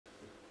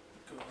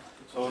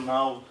So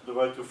now the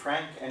word to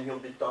Frank, and he'll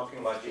be talking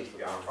about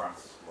GDPR for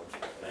us.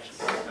 Thanks.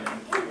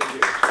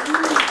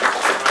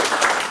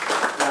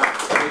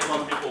 Give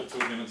some people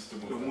 2 minutes to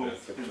move.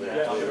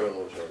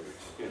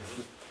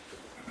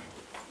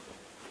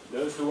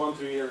 Those who want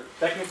to hear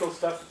technical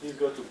stuff, please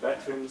go to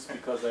bathrooms,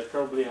 because I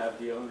probably have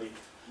the only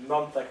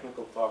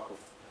non-technical talk of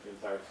the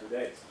entire 2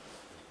 days.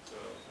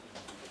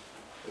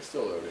 It's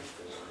still early.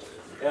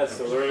 Yeah, it's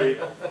still early.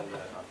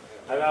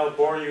 And I'll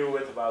bore you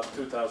with about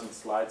 2,000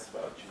 slides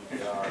about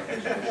GDPR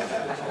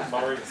and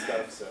boring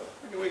stuff. So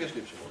We can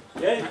skip some more.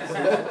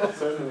 yeah,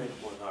 certainly.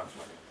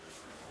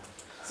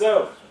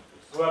 So,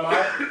 who am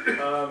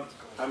I?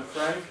 I'm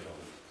Frank.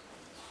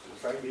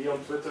 Frank B on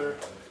Twitter.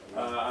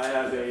 I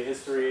have a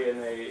history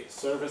in a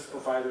service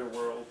provider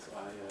world.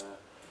 I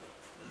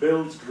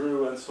built,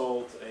 grew, and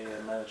sold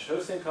a managed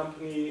hosting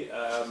company,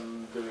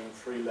 doing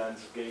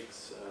freelance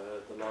gigs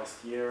the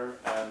last year.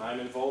 And I'm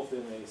involved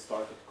in a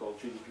startup called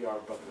GDPR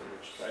Butler,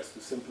 which tries to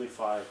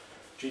simplify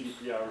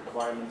GDPR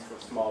requirements for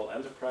small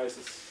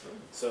enterprises.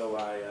 So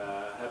I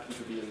happen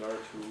to be a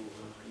nerd who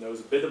knows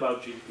a bit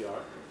about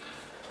GDPR.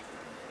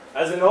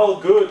 As in all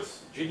good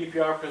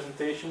GDPR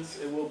presentations,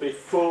 it will be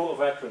full of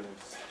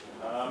acronyms.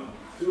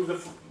 Two of the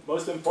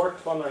most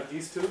important ones are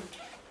these two.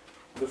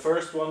 The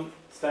first one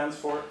stands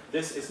for,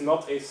 this is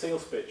not a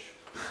sales pitch.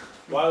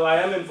 While I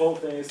am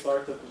involved in a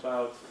startup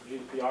about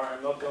GDPR,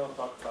 I'm not going to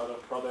talk about our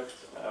product.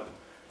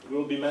 It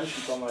will be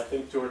mentioned on, I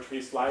think, 2 or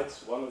 3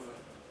 slides. One of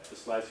the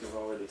slides you've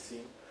already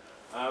seen.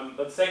 But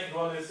the second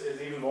one is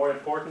even more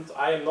important.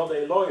 I am not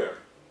a lawyer.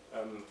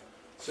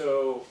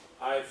 So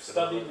I've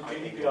studied the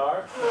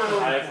GDPR.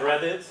 I've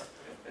read it.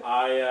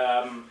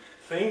 I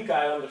think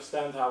I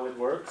understand how it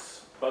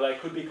works, but I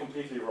could be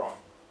completely wrong.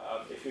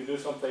 If you do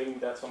something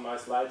that's on my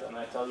slide and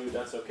I tell you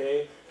that's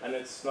okay and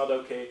it's not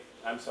okay,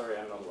 I'm sorry,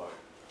 I'm not a lawyer.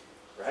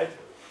 Right?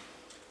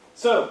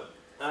 So,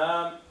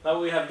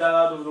 now we have that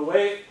out of the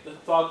way. The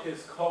talk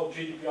is called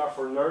GDPR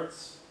for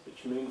Nerds,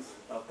 which means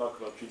I'll talk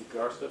about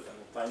GDPR stuff and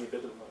a tiny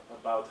bit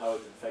about how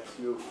it affects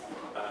you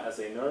as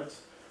a nerd.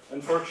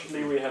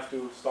 Unfortunately, we have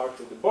to start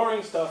with the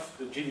boring stuff,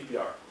 the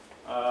GDPR.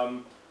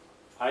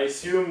 I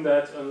assume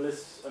that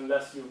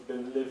unless you've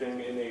been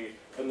living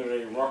under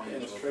a rock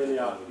in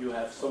Australia, you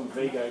have some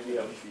vague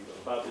idea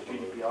about the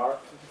GDPR.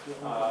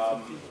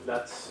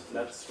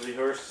 Let's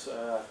rehearse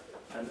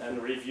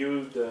and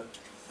review the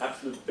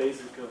absolute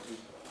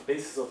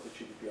basis of the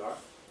GDPR.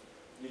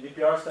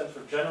 GDPR stands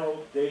for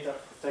General Data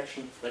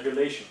Protection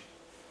Regulation.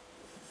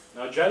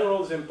 Now,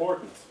 general is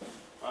important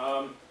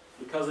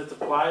because it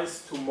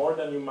applies to more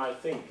than you might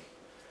think.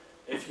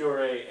 If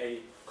you're a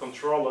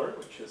controller,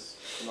 which is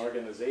an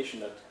organization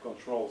that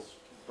controls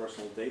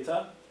personal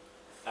data,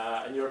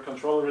 and you're a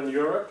controller in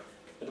Europe,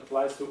 it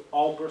applies to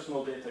all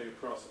personal data you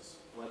process,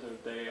 whether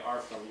they are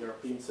from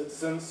European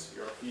citizens,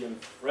 European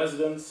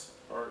residents,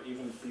 or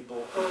even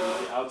people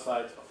completely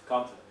outside of the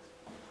continent.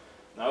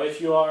 Now,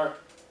 if you are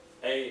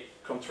a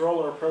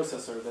controller or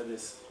processor that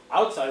is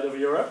outside of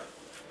Europe,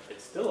 it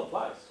still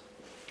applies.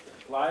 It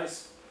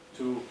applies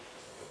to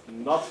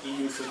not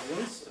EU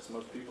citizens, as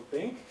most people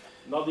think,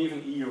 not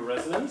even EU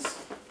residents,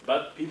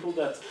 but people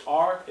that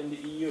are in the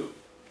EU,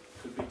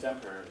 could be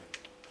temporary.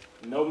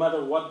 No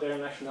matter what their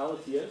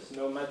nationality is,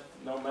 no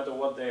matter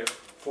what their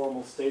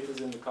formal status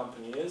in the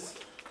company is,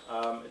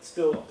 it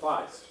still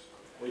applies,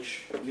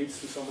 which leads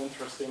to some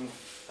interesting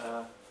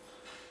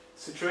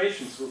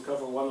situations. We'll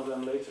cover one of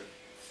them later.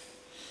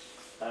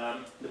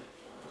 The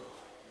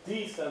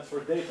D stands for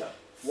data.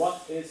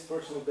 What is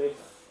personal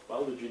data?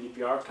 Well, the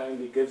GDPR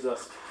kindly gives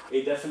us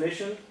a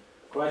definition,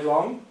 quite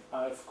long.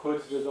 I've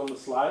quoted it on the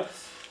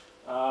slides.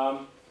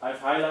 I've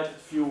highlighted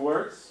a few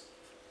words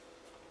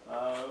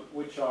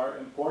which are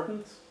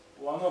important.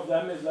 One of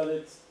them is that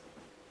it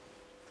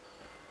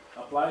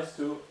applies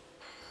to,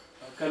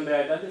 can be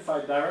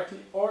identified directly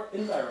or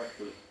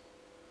indirectly.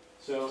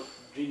 So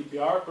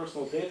GDPR,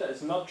 personal data,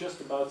 is not just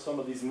about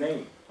somebody's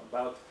name,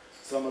 about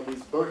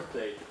somebody's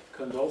birthday. It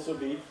can also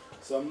be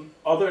some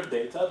other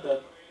data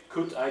that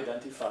could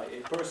identify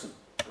a person,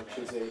 which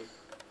is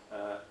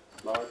a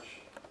large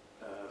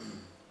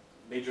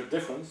major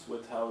difference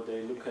with how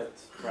they look at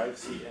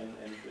privacy in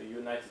the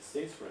United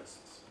States, for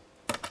instance.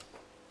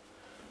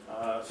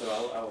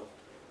 So I'll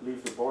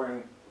leave the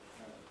boring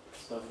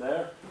stuff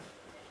there.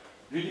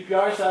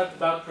 GDPR is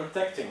about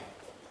protecting.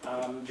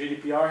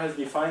 GDPR has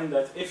defined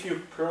that if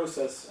you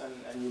process,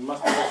 and you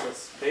must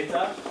process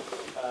data,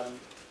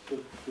 the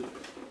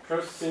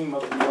processing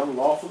must be done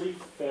lawfully,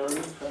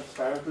 fairly,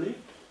 transparently.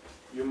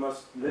 You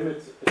must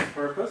limit its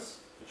purpose,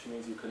 which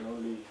means you can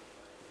only,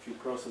 if you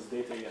process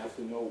data, you have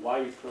to know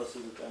why you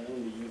process it and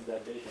only use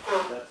that data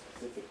for that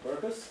specific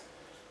purpose.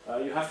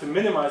 You have to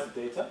minimize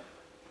the data.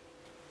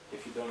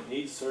 If you don't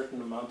need a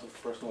certain amount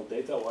of personal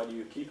data, why do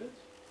you keep it?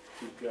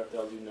 GDPR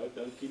tells you no,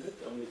 don't keep it.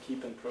 Only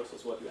keep and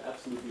process what you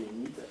absolutely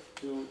need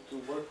to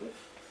work with.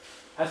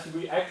 Has to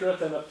be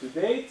accurate and up to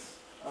date.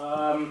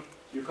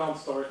 You can't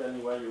store it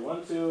anywhere you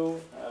want to.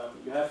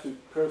 You have to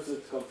process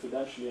it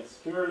confidentially and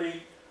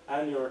securely,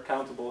 and you're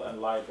accountable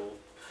and liable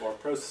for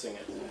processing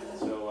it.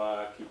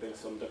 So keeping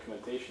some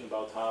documentation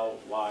about how,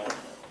 why,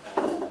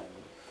 and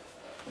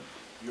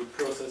you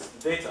process the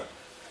data.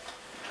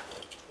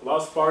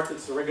 Last part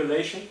is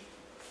regulation,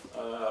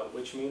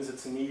 which means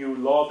it's an EU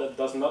law that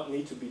does not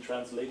need to be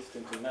translated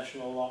into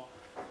national law.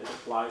 It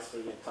applies for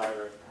the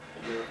entire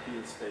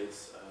European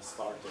space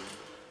starting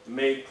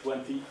May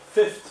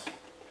 25th.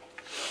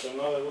 So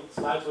now a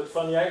slide with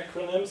funny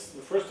acronyms.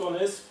 The first one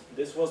is,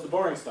 this was the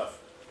boring stuff.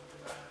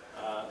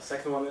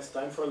 Second one is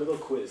time for a little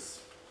quiz.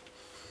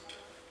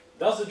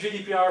 Does the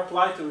GDPR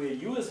apply to a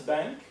US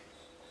bank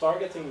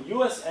targeting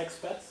US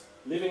expats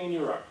living in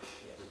Europe?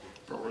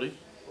 Probably.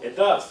 It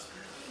does.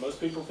 Most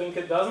people think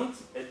it doesn't.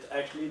 It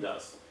actually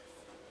does.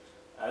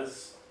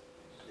 As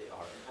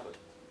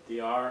they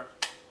are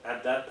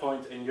at that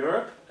point in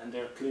Europe, and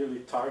they're clearly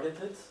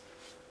targeted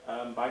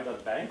by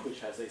that bank,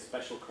 which has a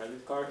special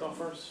credit card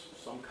offers,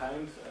 some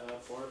kind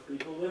for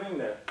people living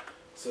there.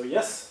 So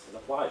yes, it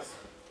applies.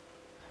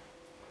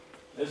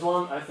 This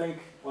one, I think,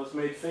 was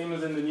made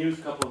famous in the news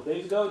a couple of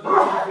days ago. Does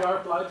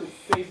GDPR apply to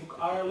Facebook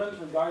Ireland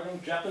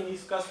regarding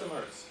Japanese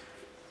customers?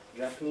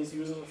 Japanese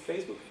users of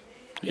Facebook?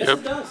 Yes,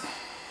 it does.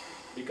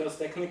 Because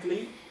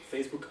technically,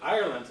 Facebook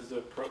Ireland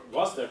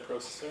was their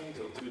processor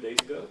until 2 days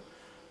ago.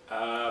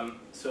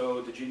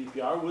 So the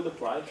GDPR would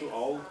apply to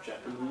all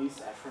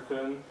Japanese,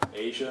 African,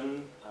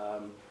 Asian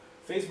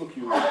Facebook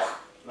users.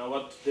 Now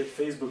what did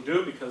Facebook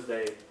do? Because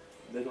they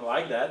didn't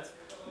like that,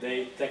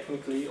 they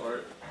technically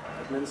or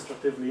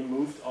administratively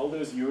moved all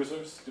those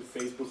users to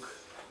Facebook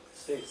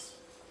States.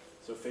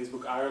 So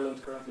Facebook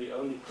Ireland currently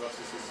only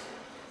processes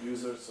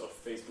users of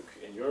Facebook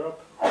in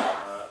Europe,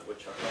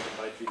 which are covered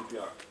by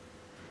GDPR.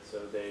 So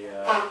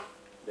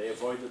they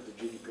avoided the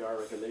GDPR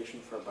regulation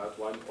for about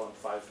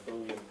 1.5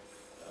 billion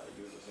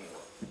users in the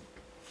world.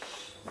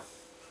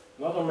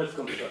 Another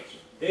misconception.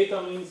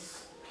 Data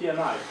means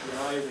PNI.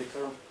 PNI is a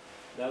term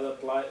that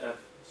applies.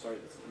 Sorry,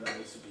 that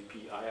needs to be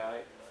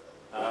PII.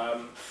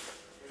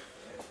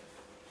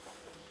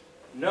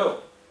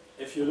 No.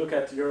 If you look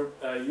at your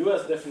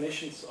US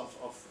definitions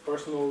of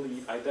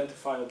personally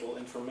identifiable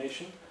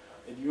information,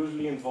 it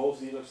usually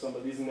involves either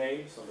somebody's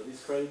name,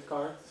 somebody's credit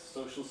card,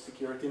 social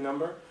security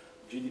number.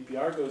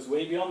 GDPR goes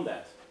way beyond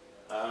that.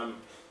 A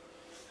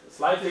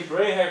slightly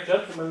gray-haired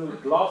gentleman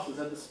with glasses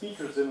at the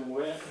speakers and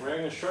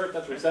wearing a shirt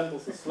that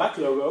resembles the Slack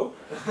logo.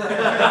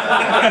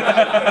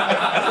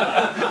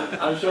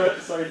 I'm sure,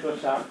 sorry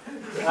Toshan.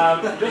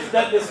 Just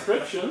that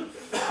description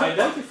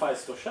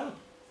identifies Toshan.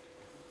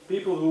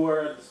 People who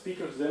were at the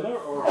speaker's dinner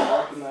or who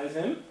recognize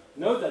him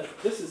know that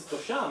this is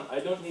Toshan. I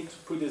don't need to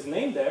put his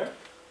name there.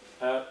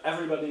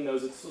 Everybody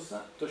knows it's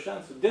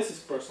Toshan. So this is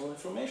personal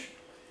information.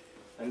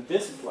 And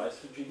this applies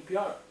to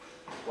GDPR,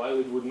 while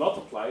it would not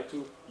apply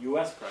to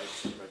US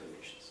privacy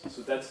regulations.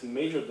 So that's a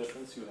major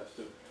difference you have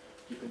to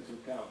keep into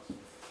account.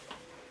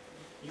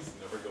 He's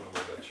never going to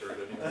wear that shirt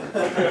anymore.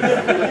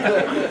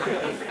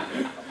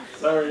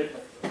 Sorry.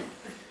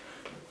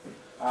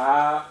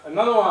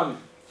 Another one.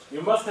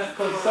 You must have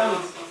consent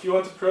if you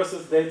want to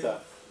process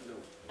data.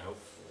 No.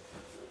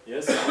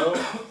 Yes, no?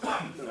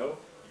 No?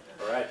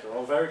 Alright, you're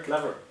all very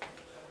clever.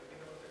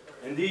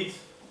 Indeed,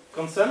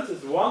 consent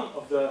is one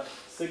of the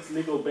 6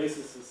 legal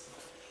bases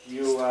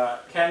you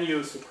can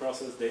use to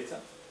process data.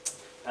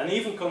 And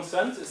even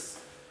consent is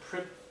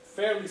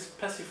fairly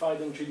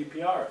specified in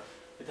GDPR.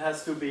 It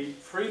has to be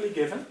freely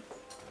given,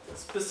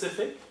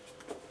 specific,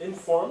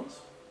 informed,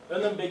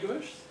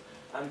 unambiguous,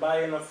 and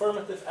by an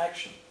affirmative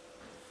action.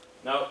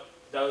 Now,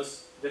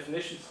 those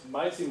definitions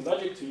might seem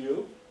logic to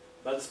you,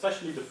 but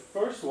especially the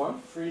first one,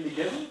 freely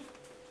given,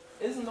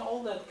 isn't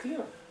all that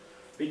clear.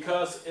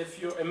 Because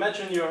if you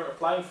imagine you're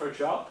applying for a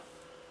job,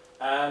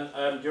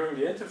 and during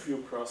the interview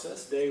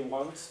process, they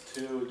want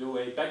to do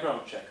a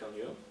background check on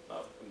you.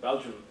 Now, in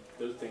Belgium,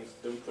 those things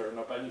don't turn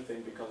up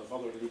anything because of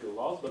other legal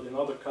laws, but in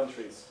other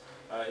countries,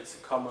 it's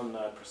a common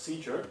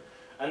procedure.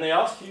 And they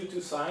ask you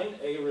to sign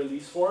a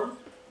release form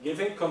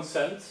giving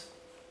consent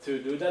to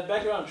do that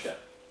background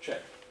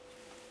check.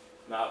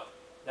 Now,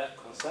 that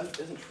consent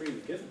isn't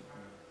freely given,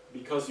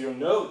 because you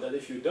know that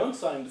if you don't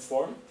sign the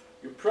form,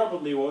 you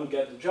probably won't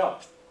get the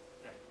job.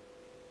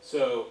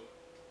 So,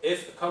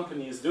 if a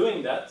company is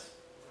doing that,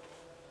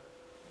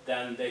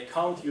 then they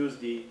can't use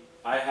the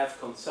I have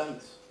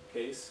consent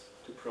case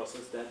to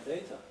process that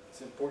data.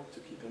 It's important to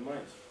keep in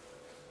mind.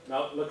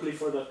 Now, luckily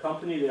for that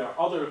company, there are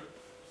other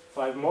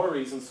 5 more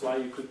reasons why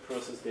you could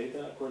process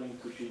data according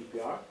to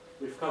GDPR.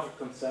 We've covered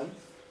consent.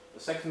 The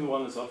second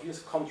one is obvious,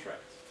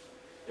 contract.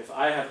 If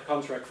I have a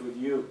contract with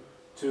you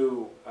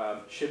to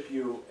ship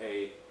you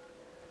a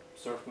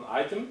certain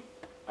item,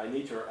 I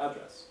need your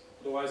address.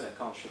 Otherwise, I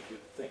can't ship you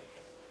the thing.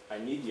 I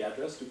need the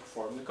address to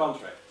perform the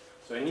contract.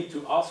 So I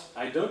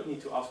don't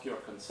need to ask your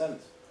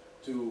consent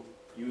to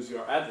use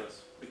your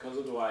address, because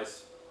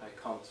otherwise I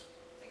can't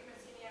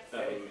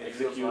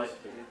execute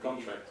the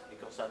contract. The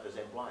consent is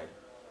implied,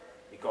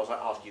 because I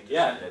asked you to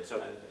Yeah, send it. So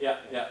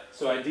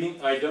So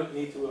I don't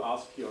need to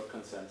ask your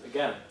consent.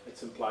 Again,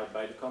 it's implied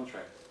by the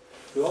contract.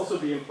 It will also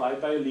be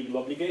implied by a legal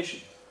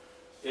obligation.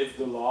 If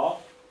the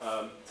law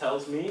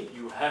tells me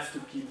you have to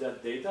keep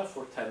that data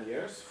for 10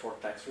 years for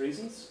tax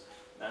reasons,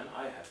 then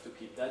I have to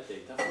keep that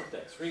data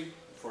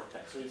for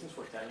tax reasons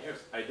for 10 years.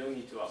 I don't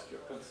need to ask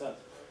your consent.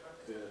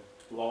 The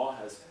law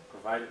has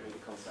provided me the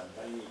consent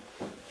I need.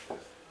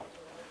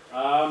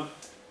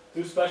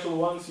 Two special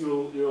ones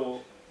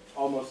you'll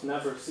almost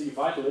never see: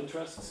 vital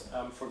interests.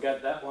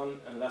 Forget that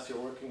one unless you're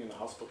working in a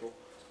hospital.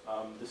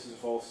 This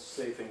involves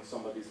saving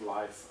somebody's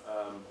life.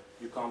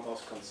 You can't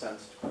ask consent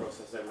to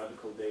process their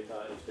medical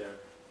data if they're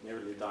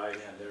nearly dying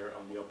and they're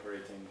on the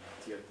operating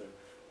theater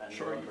and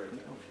Sure. operating.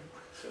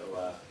 So,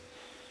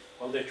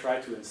 well, they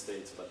try to in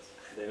states, but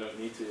they don't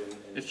need to.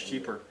 It's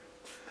cheaper.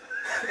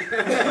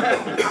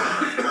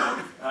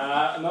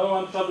 Another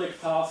one, public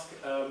task,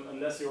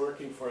 unless you're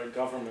working for a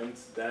government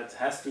that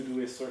has to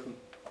do a certain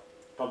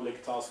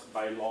public task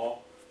by law,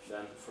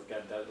 then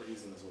forget that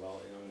reason as well.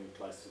 It only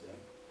applies to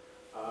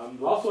them.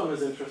 The last one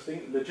is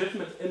interesting,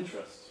 legitimate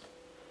interest.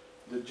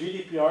 The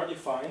GDPR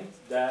defined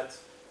that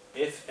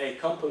if a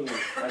company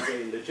has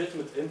a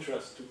legitimate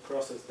interest to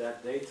process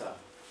that data,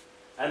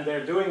 and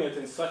they're doing it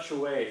in such a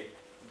way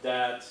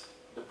that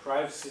the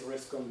privacy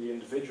risk on the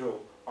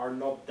individual are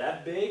not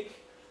that big,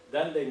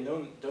 then they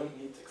don't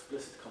need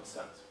explicit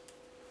consent.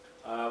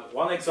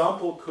 One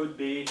example could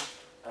be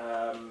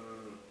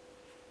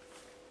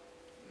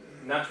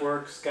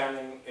network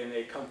scanning in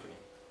a company.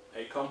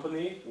 A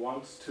company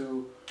wants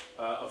to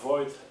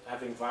avoid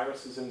having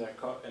viruses in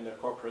their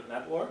corporate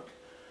network,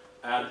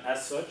 and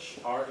as such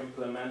are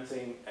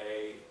implementing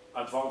a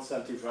advanced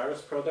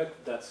antivirus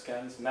product that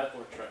scans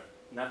network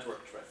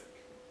traffic.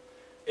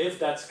 If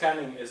that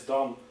scanning is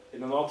done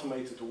in an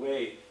automated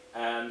way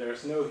and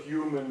there's no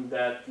human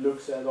that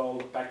looks at all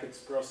the packets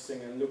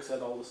processing and looks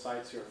at all the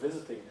sites you're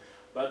visiting,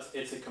 but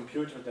it's a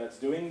computer that's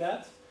doing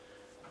that,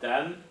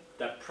 then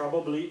that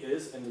probably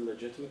is in the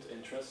legitimate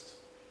interest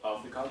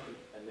of the company,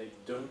 and they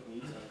don't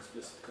need an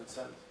explicit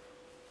consent.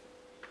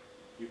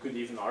 You could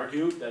even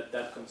argue that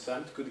that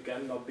consent could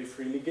again not be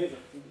freely given.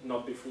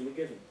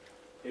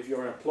 If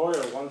your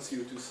employer wants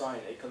you to sign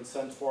a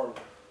consent form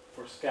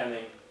for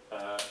scanning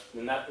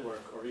the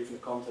network or even the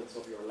contents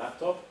of your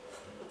laptop,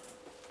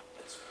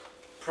 it's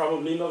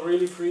probably not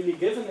really freely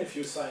given if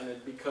you sign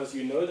it, because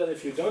you know that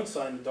if you don't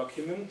sign the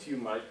document, you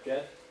might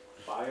get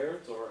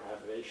fired or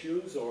have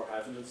issues or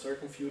have an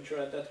uncertain future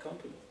at that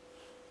company.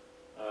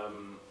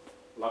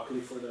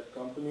 Luckily for that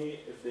company,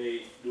 if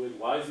they do it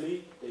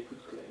wisely, they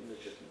could claim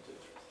legitimate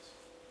interests.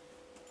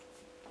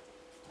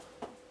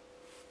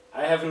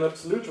 I have an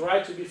absolute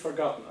right to be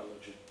forgotten under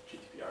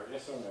GDPR,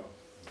 yes or no?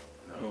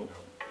 No.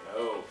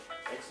 No.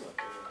 Excellent.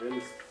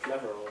 Really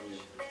clever on you.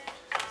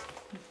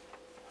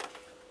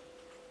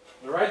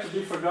 The right to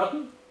be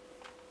forgotten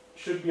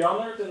should be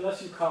honored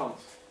unless you can't.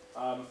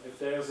 If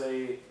there's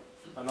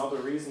another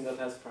reason that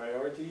has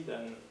priority,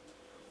 then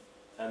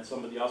and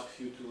somebody asks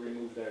you to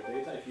remove their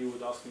data, if you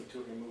would ask me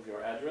to remove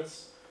your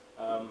address,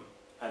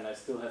 and I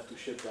still have to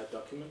ship that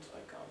document,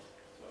 I can't.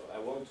 So I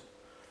won't.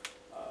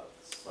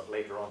 But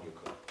later on you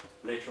could.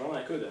 Later on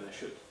I could and I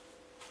should.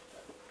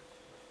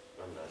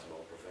 And there's no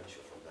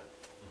prevention from that.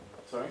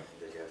 Sorry?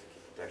 That you have to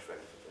keep the tax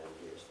record for 10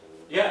 years. And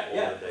Yeah, all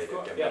yeah, the data of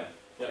course, can yeah.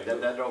 be- Yeah,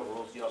 That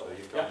overrules the other.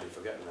 You can't Yeah. be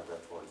forgotten at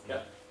that point.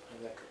 Yeah.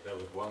 Exactly. Yeah,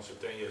 but once the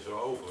 10 years are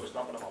over, So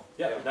snappen hem op.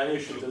 Yeah, then you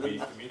it should should be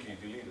delete. immediately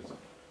deleted.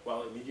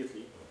 Well,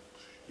 immediately.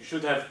 You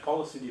should have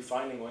policy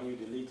defining when you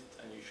delete it,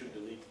 and you should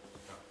delete it.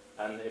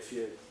 And if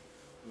you,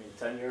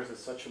 10 years is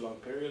such a long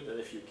period that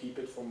if you keep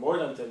it for more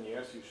than 10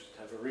 years, you should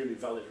have a really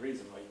valid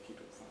reason why you keep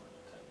it for more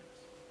than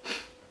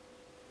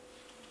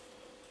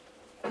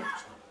 10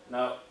 years.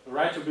 Now, the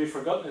right to be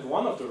forgotten is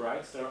one of the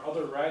rights. There are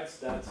other rights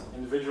that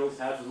individuals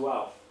have as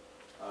well.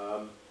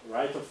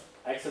 Right of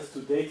access to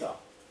data,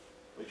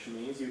 which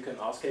means you can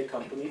ask a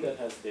company that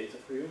has data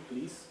for you,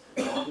 please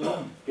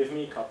give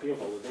me a copy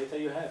of all the data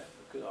you have.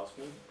 You could ask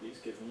me, please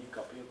give me a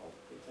copy of all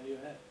the data you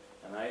have.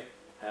 And I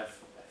have,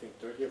 I think,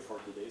 30 or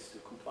 40 days to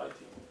comply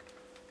to you.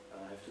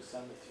 And I have to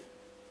send it to you.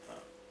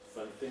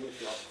 Funny thing, if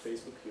you ask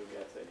Facebook, you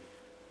get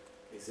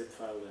a zip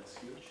file that's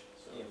huge.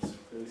 So it's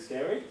really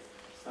scary.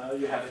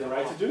 You have the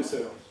right to do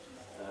so.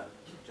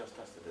 Just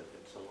tested it,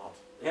 it's a lot.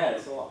 Yeah,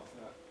 it's a lot.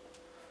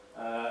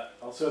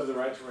 Also have the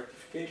right to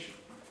rectification.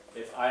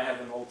 If I have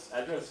an old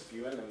address of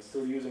you and I'm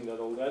still using that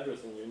old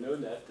address and you know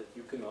that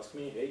you can ask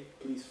me, hey,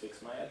 please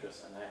fix my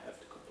address, and I have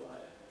to comply,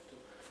 I have to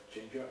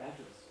change your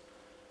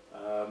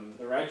address.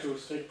 The right to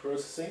restrict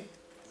processing.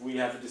 If we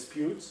have a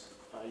dispute,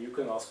 you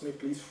can ask me,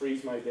 please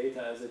freeze my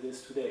data as it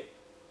is today.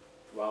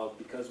 Well,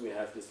 because we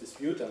have this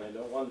dispute and I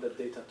don't want that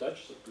data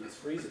touched, so please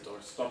freeze it or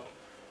stop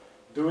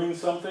doing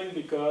something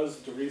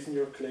because the reason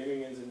you're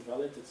claiming is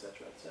invalid,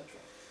 etc., etc.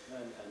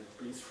 And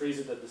please freeze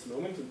it at this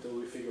moment until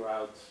we figure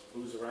out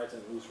who's right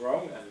and who's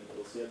wrong, and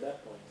we'll see at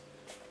that point.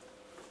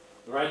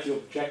 The right to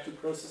object to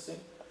processing,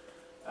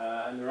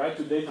 and the right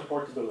to data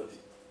portability.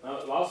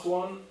 Now, the last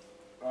one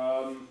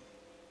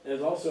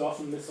is also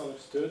often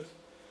misunderstood.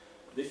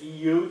 The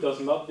EU does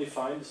not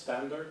define the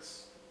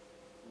standards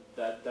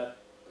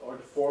or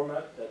the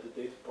format that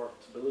the data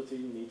portability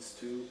needs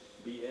to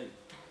be in.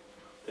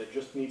 There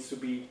just needs to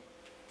be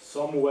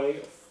some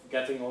way of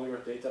getting all your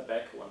data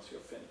back once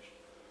you're finished.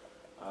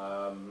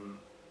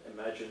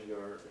 Imagine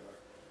you're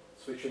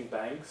switching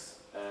banks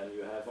and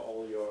you have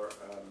all your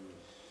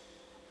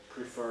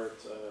preferred,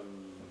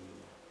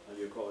 how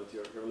do you call it,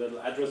 your little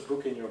address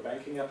book in your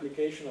banking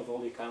application of all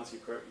the accounts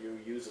you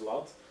use a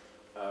lot.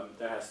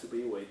 There has to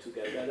be a way to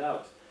get that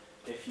out.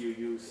 If you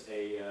use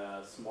a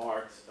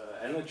smart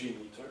energy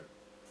meter,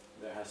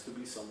 there has to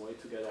be some way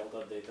to get all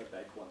that data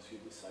back once you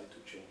decide to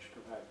change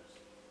providers.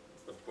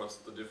 But what's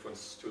the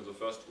difference to the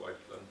first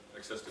right then?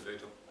 Access to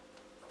data?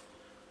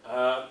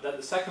 That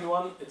the second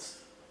one,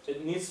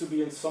 it needs to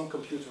be in some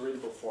computer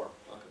readable form.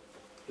 Okay.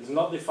 It's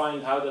not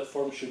defined how that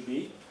form should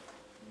be,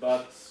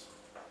 but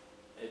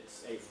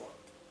it's a form.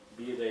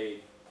 Be it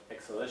a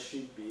XLS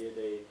sheet, be it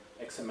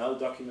a XML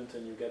document,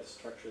 and you get the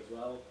structure as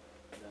well,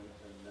 then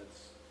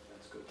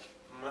that's good.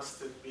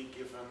 Must it be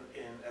given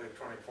in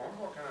electronic form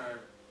or can I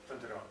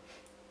print it out?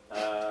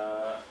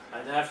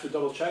 I'd have to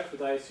double check,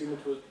 but I assume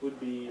it would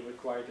be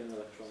required in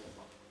electronic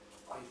form.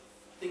 I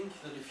think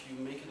that if you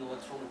make an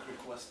electronic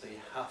request, they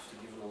have to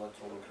give an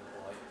electronic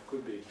reply.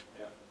 Could be,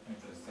 yeah. And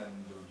just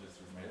send the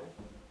registered mail?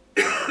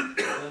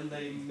 Then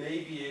they may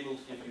be able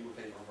to give you a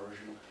paper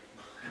version.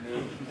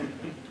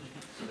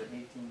 So the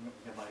 18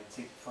 megabyte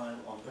zip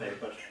file on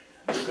paper.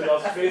 You could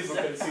ask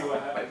Facebook and see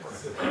what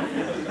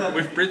happens.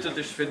 We've printed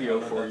this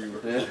video for you.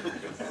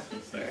 Different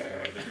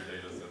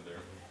data set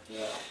there.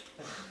 Yeah.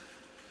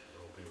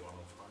 There'll be one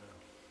on fire.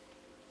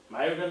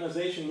 My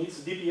organization needs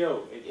a DPO,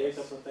 a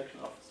Data Protection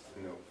Officer.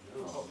 No.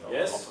 No.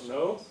 Yes?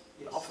 No?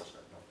 Yes. Officer,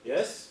 no.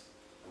 Yes?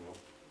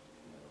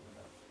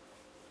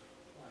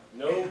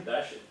 No. No?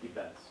 Dash it.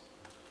 Depends.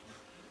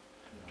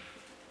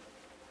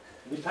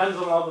 Depends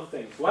on other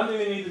things. When do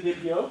you need a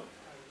DPO?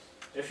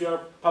 If you're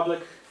a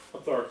public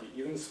authority.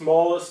 Even the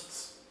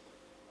smallest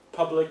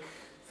public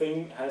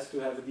thing has to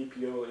have a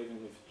DPO, even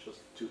if it's just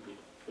 2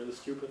 people. Really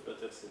stupid, but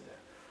it's in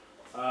there.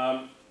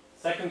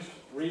 Second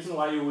reason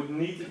why you would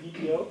need a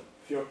DPO,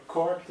 if your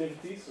core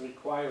activities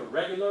require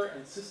regular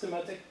and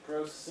systematic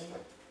processing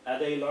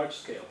at a large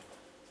scale.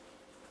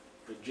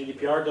 The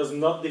GDPR does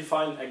not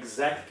define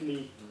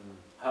exactly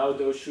how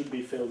those should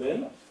be filled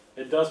in.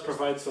 It does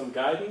provide some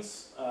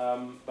guidance,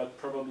 but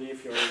probably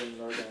if you're in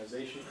an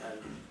organization and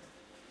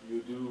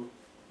you do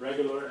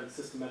regular and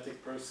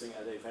systematic processing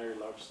at a very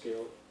large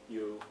scale,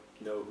 you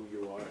know who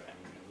you are and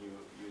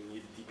you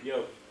need a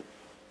DPO.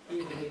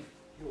 Even if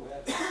you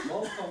have a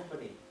small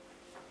company,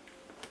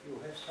 you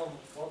have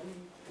somebody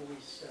who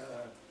is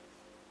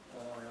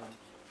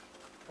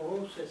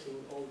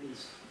processing all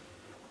these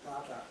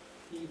data,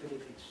 even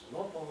if it's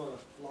not on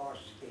a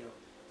large scale,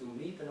 you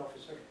need an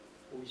officer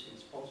who is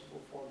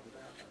responsible for the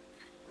data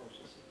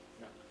processing.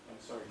 No, I'm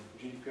sorry,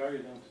 GDPR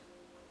you don't.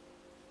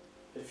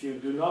 If you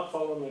do not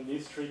fall under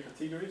these 3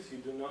 categories, you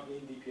do not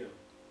need DPO.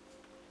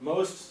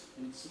 Most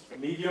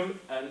medium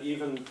and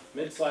even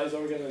mid-sized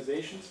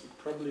organizations would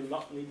probably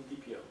not need a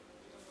DPO.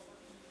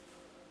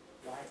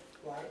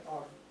 Why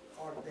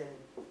are then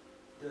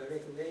the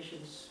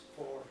regulations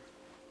for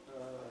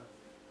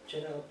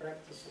general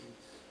practices,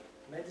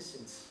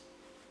 medicines,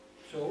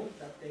 so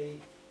that they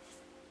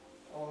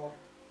are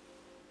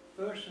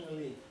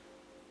personally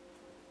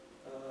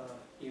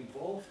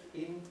involved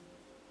in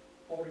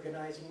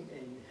organizing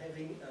and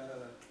having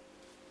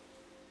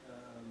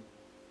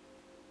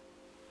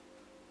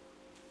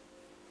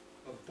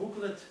a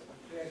booklet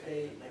where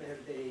they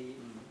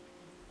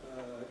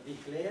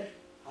declare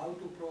how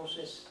to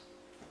process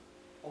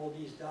all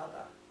these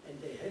data,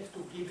 and they have to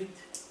give it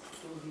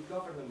to the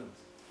government.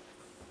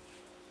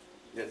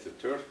 That's the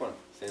third one,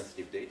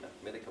 sensitive data,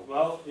 medical.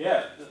 Well,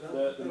 yeah,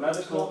 the But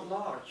medical... it's not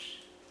large.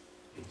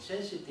 It's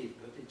sensitive,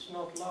 but it's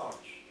not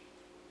large.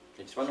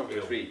 It's one of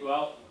the 3.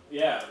 Well,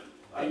 yeah,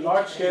 a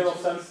large scale of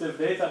sensitive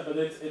data, but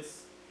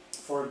it's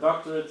for a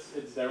doctor,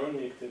 it's their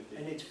only activity.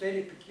 And it's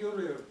very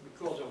peculiar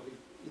because of it.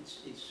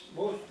 It's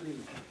mostly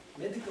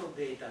medical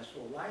data,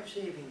 so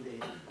life-saving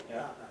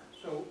data.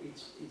 So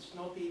it's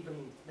not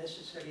even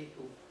necessary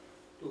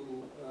to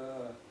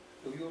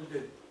use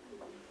the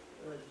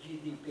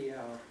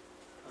GDPR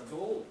at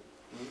all.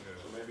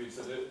 So maybe it's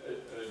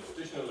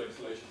additional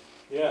legislation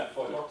Yeah.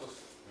 for doctors.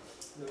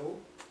 No,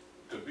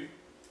 Could be.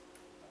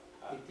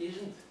 it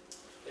isn't.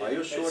 Are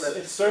you sure that...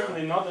 It's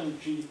certainly not in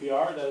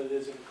GDPR that it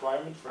is a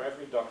requirement for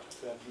every doctor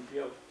to have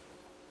DPO.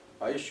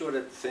 Are you sure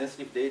that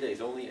sensitive data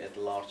is only at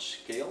large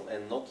scale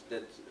and not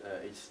that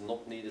it's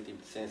not needed if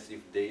the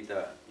sensitive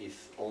data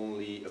is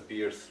only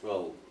appears,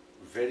 well,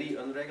 very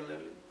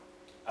unregularly?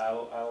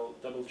 I'll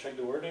double check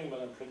the wording,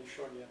 but I'm pretty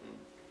sure, yeah.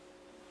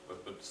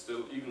 But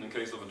still, even in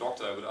case of a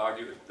doctor, I would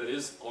argue that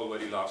is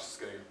already large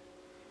scale.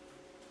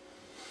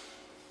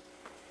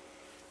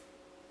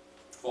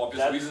 For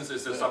obvious reasons,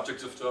 it's a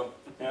subjective term.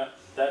 Yeah,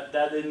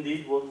 that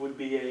indeed would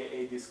be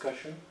a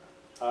discussion,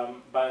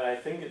 but I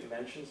think it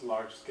mentions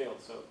large scale.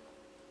 So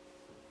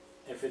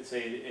if it's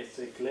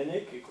a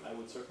clinic, I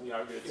would certainly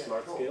argue it's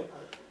large scale.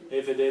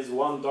 If it is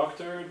one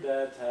doctor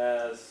that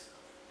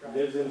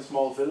lives in a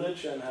small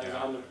village and has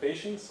 100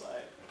 patients,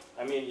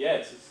 I mean, yeah,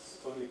 it's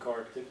only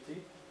core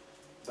activity,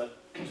 but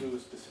to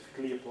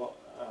specifically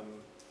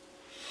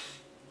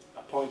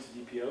point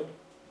DPO,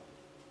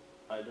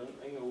 I don't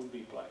think it would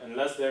be applied,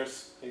 unless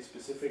there's a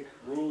specific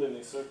rule in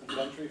a certain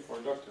country for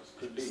doctors.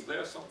 Could be. Is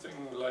there something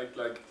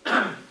like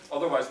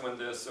otherwise when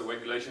there's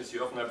regulations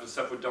you often have a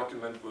separate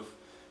document with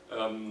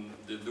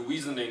the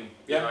reasoning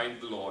Yeah. behind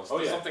the law. Is Oh,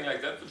 there yeah. something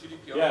like that for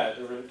GDPR? Yeah,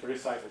 the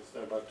recycles,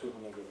 there are about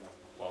 200 of them.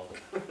 Wow.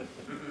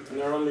 And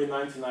there are only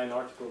 99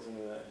 articles in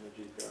the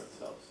GDPR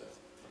itself. So.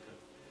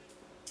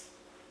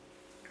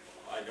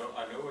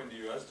 I know in the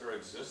US there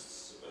exists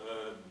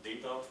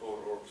data for,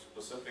 or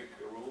specific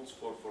rules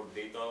for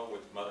data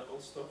with medical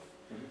stuff,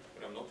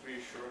 but I'm not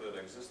really sure that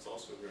exists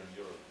also here in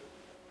Europe.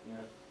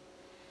 Yeah.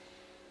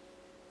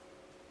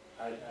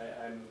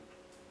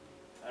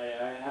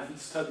 I haven't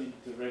studied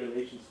the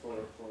regulations for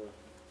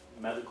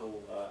medical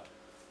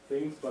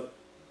things, but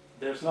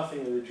there's nothing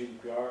in the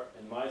GDPR,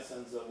 in my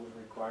sense, that would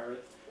require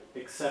it,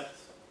 except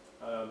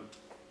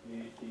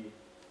the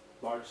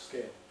large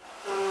scale.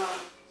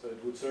 So it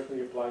would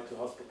certainly apply to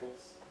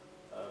hospitals,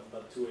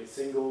 but to a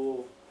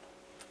single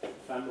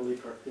family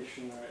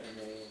practitioner in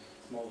a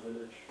small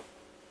village,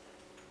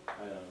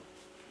 I don't know.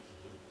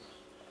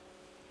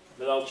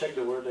 But I'll check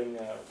the wording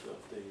of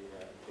the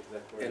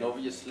exact wording. And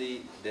obviously,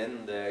 then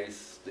there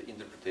is the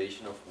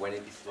interpretation of when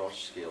it is large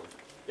scale.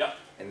 Yeah.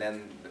 And then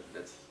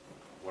that's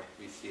what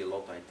we see a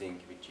lot, I think,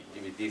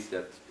 with this,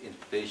 that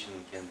interpretation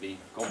can be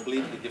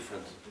completely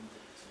different.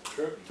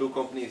 Sure. Two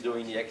companies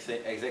doing the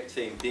exact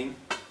same thing,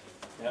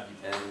 Yeah.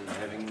 and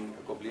having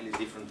a completely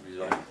different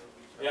result.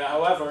 Yeah.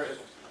 However,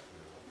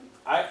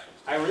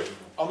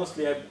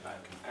 honestly,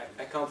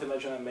 I can't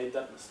imagine I made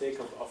that mistake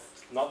of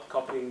not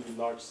copying the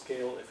large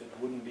scale if it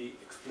wouldn't be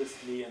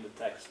explicitly in the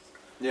text.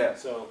 Yeah.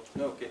 So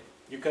Okay.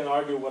 you can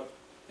argue what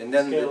And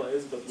then scale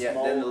is, but yeah,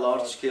 small. then the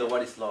large scale.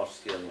 What is large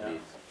scale Yeah.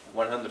 indeed?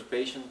 100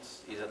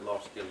 patients, is that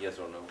large scale? Yes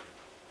or no?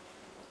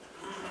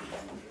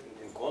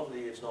 In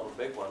quantity, it's not a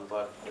big one,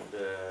 but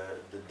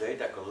the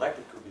data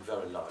collected could be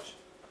very large.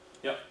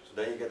 Yeah. So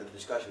then you get a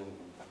discussion,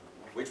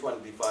 which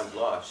one defines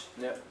large?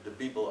 Yeah. The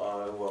people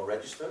who are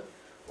registered,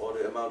 or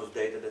the amount of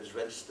data that is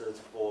registered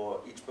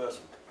for each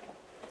person?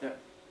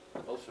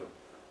 Also.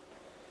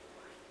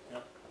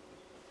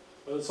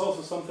 But it's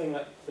also something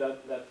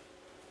that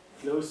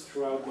flows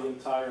throughout the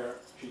entire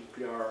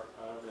GDPR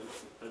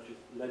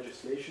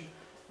legislation.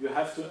 You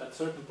have to, at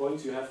certain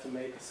points, you have to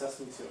make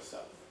assessments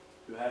yourself.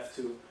 You have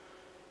to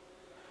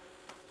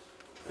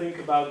think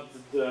about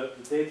the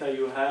data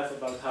you have,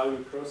 about how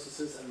you process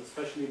it, and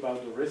especially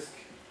about the risk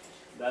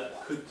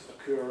that could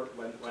occur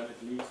when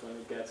it leaks, when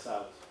it gets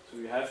out. So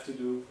you have to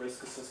do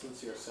risk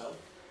assessments yourself.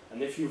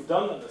 And if you've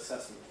done an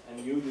assessment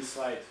and you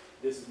decide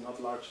this is not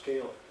large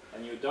scale,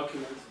 and you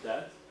document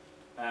that,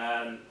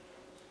 and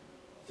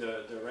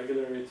the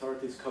regulatory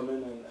authorities come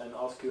in and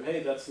ask you,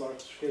 hey, that's large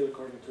scale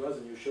according to us,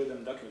 and you show them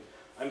a document.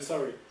 I'm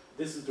sorry,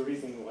 this is the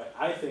reason why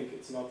I think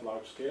it's not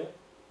large scale,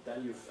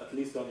 then you've at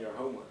least done your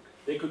homework.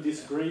 They could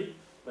disagree,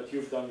 but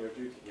you've done your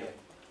duty.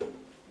 Yeah.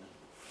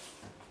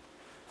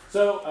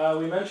 So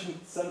we mentioned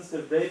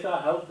sensitive data,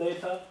 health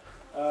data.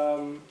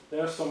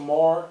 There are some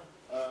more.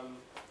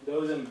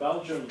 Those in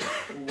Belgium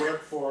who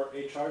work for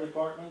HR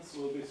departments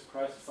will be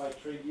surprised to find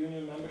trade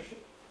union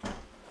membership.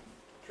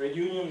 Trade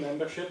union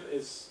membership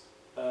is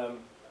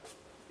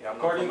Yeah, I'm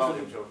according not to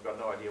from Belgium, so I've got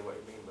no idea what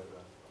you mean by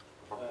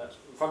that.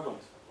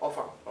 vakbond. Oh,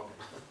 fuck,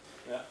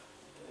 okay.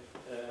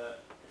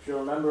 If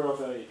you're a member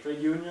of a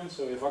trade union,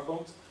 so a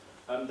vakbond,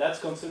 that's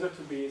considered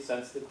to be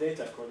sensitive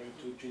data according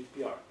to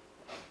GDPR.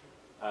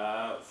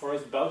 For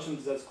us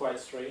Belgians, that's quite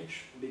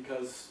strange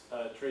because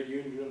trade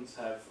unions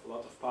have a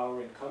lot of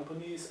power in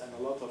companies, and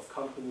a lot of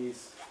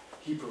companies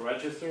keep a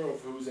register of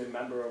who's a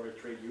member of a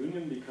trade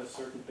union because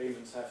certain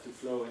payments have to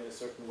flow in a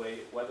certain way,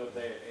 whether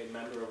they're a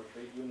member of a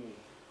trade union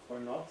or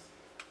not.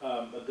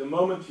 But the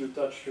moment you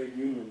touch trade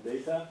union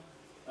data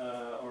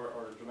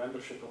or the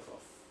membership of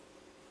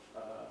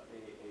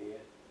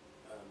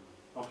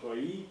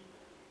employee,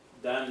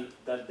 then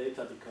that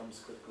data becomes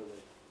critical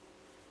data.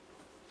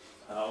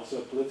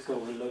 Also political,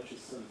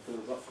 religious and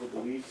philosophical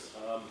beliefs.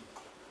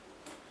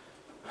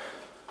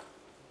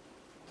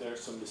 There's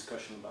some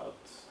discussion about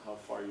how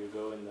far you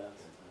go in that.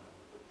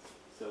 But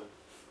still,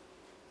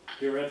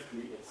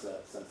 theoretically it's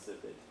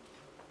sensitive data.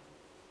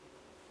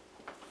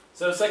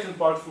 So second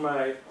part of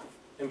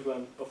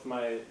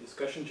my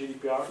discussion,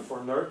 GDPR for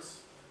nerds.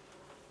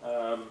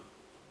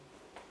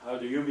 How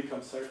do you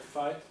become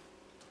certified?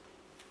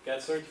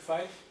 Get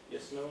certified?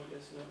 Yes, no,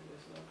 yes, no,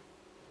 yes,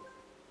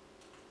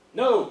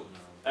 no. No!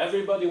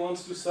 Everybody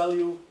wants to sell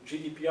you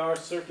GDPR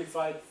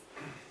certified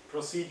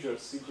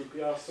procedures,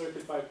 GDPR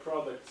certified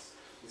products,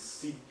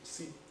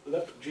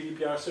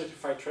 GDPR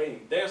certified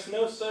training. There's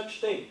no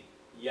such thing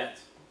yet.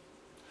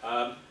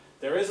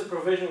 There is a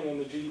provision in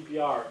the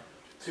GDPR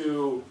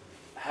to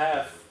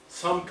have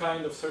some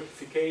kind of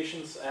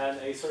certifications and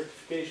a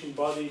certification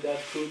body that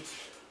could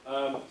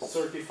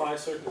certify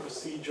certain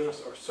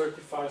procedures or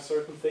certify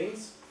certain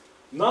things.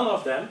 None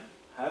of them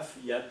have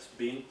yet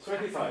been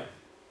certified.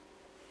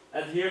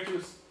 Adhere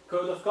to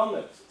code of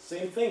conduct,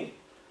 same thing.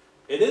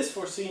 It is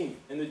foreseen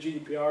in the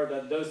GDPR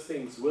that those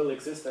things will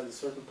exist at a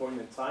certain point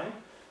in time,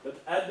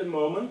 But at the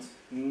moment,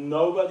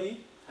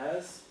 nobody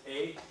has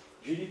a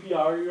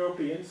GDPR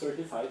European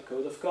certified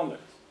code of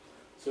conduct.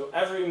 So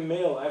every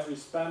mail, every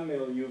spam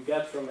mail you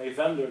get from a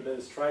vendor that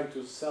is trying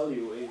to sell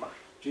you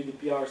a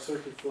GDPR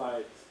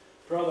certified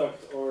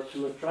product or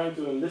trying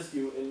to enlist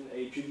you in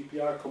a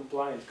GDPR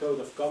compliant code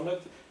of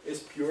conduct is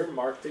pure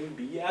marketing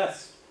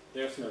BS.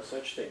 There's no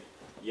such thing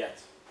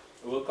yet.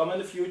 It will come in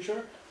the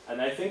future,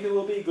 and I think it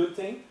will be a good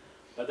thing,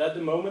 but at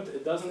the moment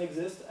it doesn't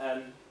exist,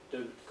 and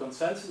the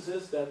consensus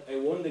is that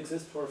it won't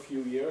exist for a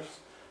few years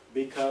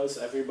because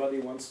everybody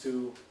wants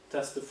to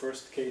test the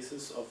first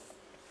cases of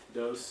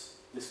those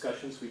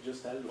discussions we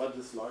just had. What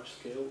is large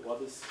scale?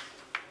 What is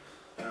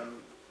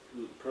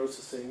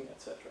processing,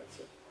 etc.,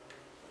 etc.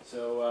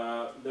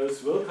 So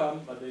those will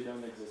come, but they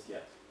don't exist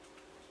yet.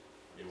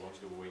 You want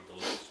to wait a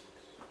little?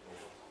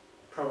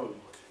 Probably.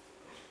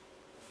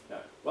 Yeah.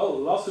 Well,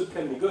 a lawsuit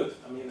can be good.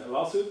 I mean, a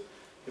lawsuit.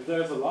 If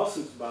there's a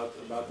lawsuit about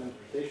the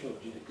interpretation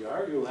of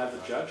GDPR, you'll have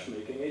a judge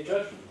making a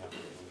judgment.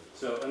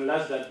 So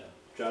unless that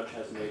judge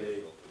has made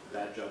a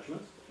bad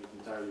judgment, which is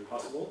entirely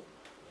possible,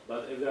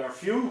 but if there are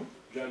few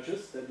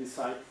judges that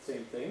decide the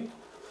same thing,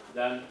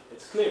 then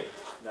it's clear.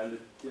 Then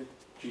the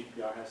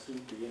GDPR has to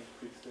be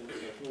interpreted in a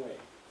certain way.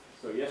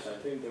 So yes, I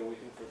think they're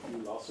waiting for a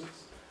few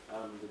lawsuits,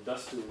 the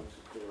dust to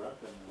clear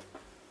up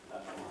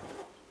and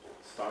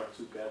start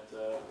to get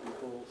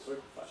people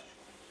certified.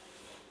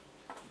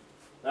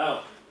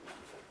 Now,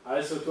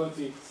 ISO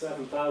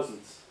 27000.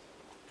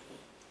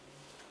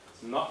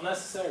 It's not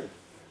necessary.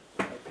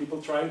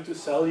 People trying to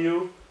sell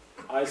you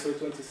ISO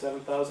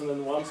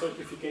 27001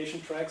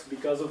 certification tracks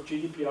because of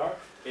GDPR,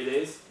 it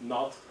is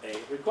not a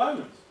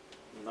requirement.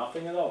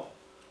 Nothing at all.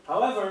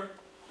 However,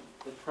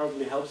 it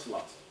probably helps a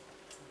lot.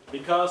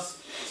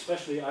 Because,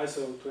 especially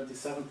ISO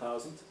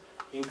 27000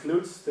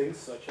 includes things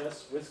such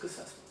as risk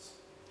assessments.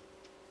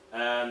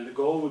 And the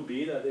goal would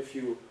be that if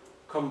you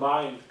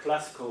combine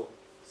classical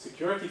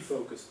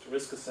security-focused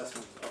risk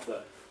assessment of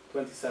the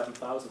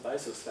 27000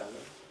 ISO standard,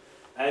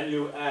 and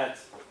you add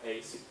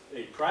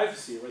a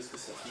privacy risk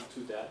assessment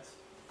to that,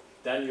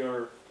 then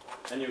you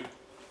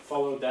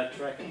follow that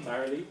track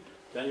entirely,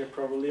 then you're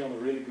probably on a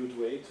really good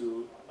way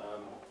to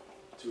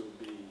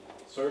be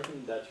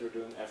certain that you're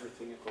doing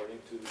everything according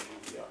to the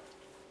GDPR.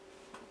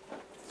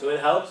 So it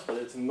helps, but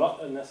it's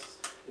not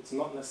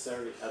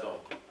necessary at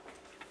all.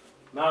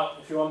 Now,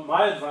 if you want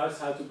my advice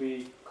how to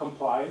be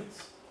compliant,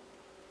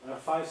 there are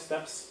 5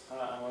 steps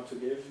I want to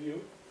give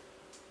you.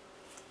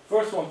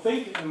 First one,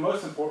 think, the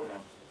most important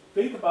one,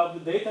 think about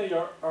the data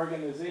your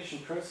organization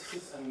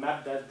processes and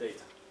map that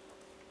data.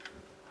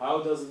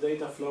 How does the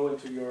data flow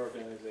into your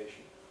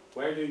organization?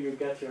 Where do you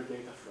get your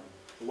data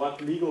from?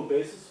 What legal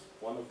basis?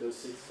 One of those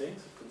 6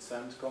 things,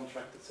 consent,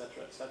 contract,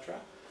 etc., etc.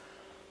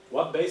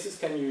 What basis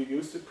can you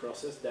use to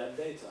process that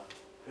data?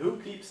 Who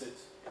keeps it?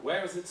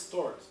 Where is it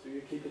stored? Do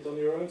you keep it on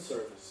your own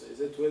service? Is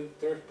it with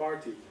third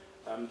party?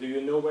 Do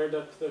you know where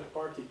that third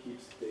party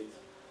keeps the data?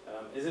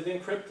 Is it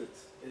encrypted?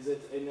 Is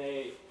it in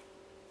a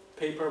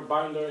paper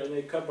binder in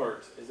a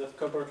cupboard? Is that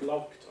cupboard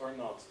locked or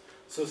not?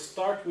 So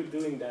start with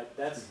doing that.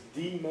 That's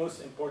the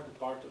most important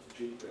part of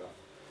GDPR.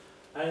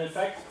 And in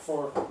fact,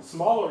 for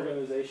small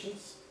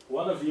organizations,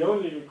 one of the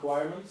only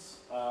requirements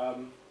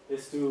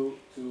is to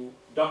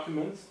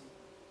document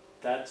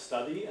that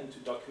study and to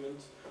document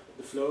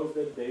the flow of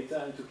that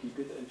data and to keep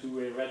it into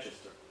a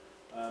register.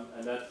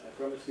 And that, I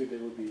promise you, there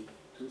will be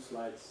 2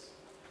 slides,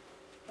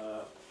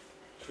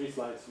 3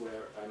 slides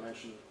where I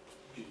mention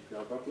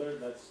GDPR Butler.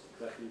 That's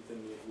exactly the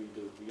thing that we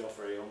do. We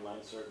offer an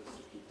online service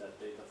to keep that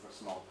data for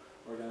small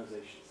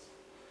organizations.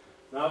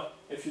 Now,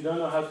 if you don't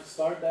know how to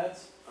start that,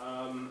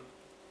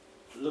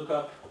 look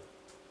up,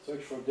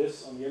 search for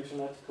this on the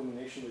internet,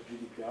 combination with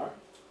GDPR.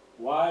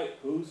 Why,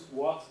 who's,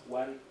 what,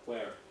 when,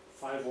 where.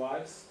 5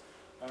 whys.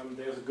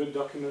 There's a good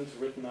document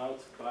written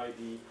out by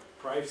the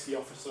privacy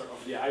officer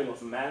of the Isle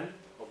of Man,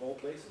 of all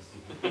places.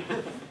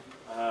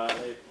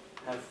 They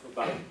have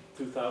about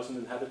 2,000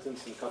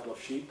 inhabitants and a couple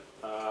of sheep,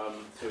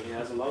 so he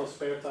has a lot of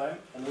spare time.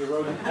 And he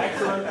wrote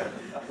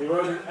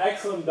an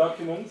excellent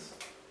document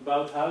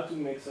about how to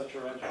make such a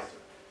register.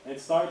 And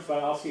it starts by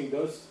asking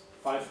those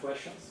 5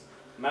 questions,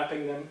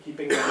 mapping them,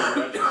 keeping them in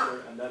the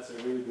register, and that's a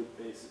really good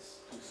basis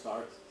to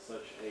start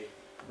such a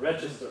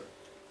register.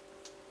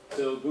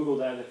 So Google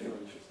that if you're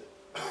interested.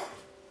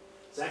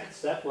 Second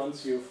step,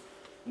 once you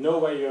know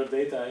where your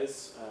data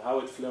is, how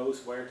it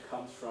flows, where it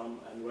comes from,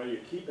 and where you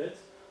keep it,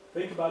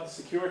 think about the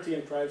security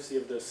and privacy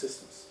of those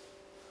systems.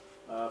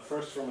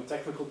 First, from a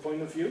technical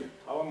point of view,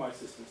 how are my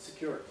systems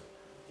secured?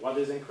 What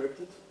is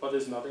encrypted? What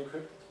is not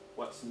encrypted?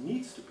 What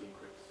needs to be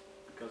encrypted?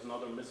 Because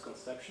another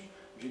misconception,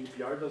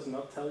 GDPR does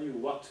not tell you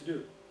what to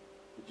do.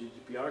 The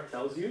GDPR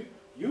tells you,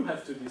 you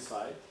have to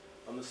decide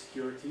on the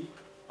security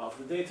of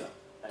the data,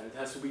 and it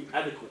has to be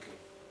adequately.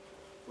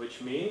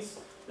 Which means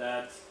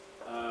that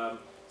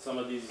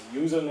somebody's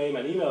username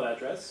and email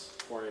address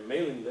for a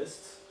mailing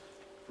list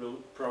will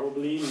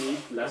probably need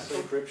less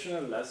encryption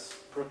and less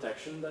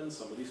protection than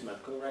somebody's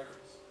medical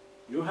records.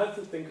 You have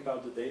to think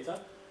about the data,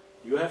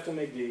 you have to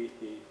make the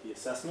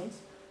assessment,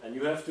 and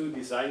you have to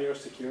design your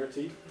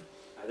security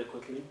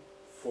adequately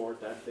for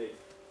that data.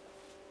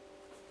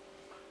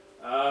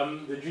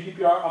 The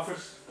GDPR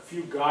offers a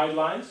few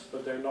guidelines,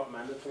 but they're not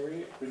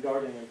mandatory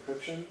regarding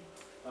encryption,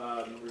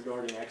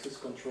 regarding access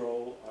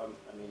control.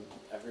 I mean,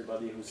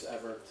 everybody who's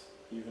ever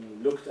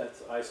even looked at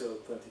ISO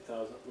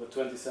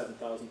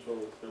 27000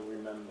 will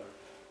remember,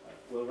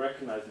 will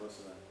recognize most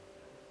of them.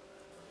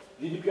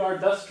 GDPR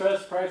does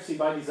stress privacy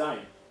by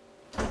design.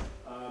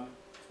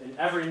 In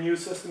every new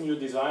system you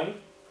design,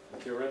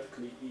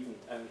 theoretically even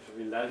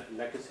every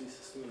legacy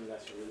system,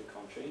 unless you really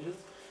can't change it,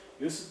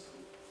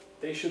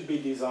 they should be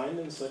designed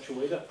in such a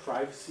way that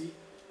privacy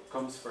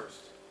comes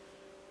first.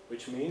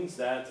 Which means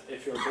that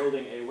if you're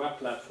building a web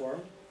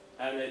platform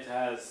and it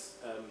has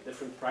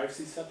different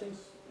privacy settings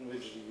in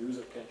which the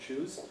user can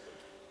choose,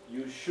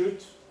 you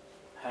should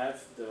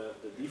have the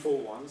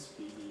default ones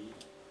be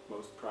the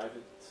most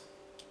private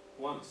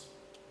ones.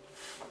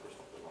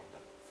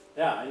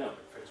 Yeah, I know.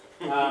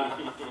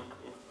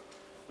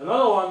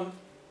 Another one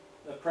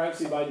that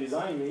privacy by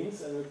design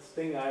means, and it's a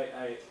thing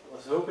I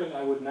was hoping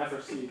I would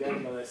never see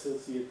again, but I still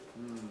see it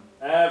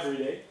every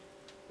day.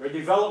 Your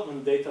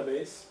development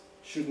database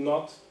should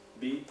not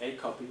be a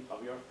copy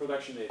of your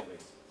production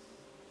database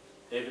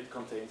if it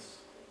contains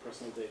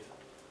personal data.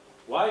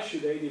 Why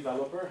should a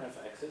developer have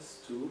access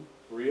to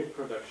real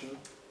production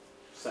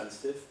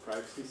sensitive,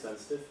 privacy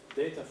sensitive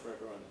data for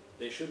everyone?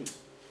 They shouldn't.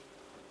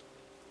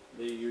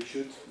 You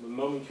should, the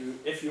moment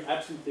if you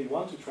absolutely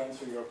want to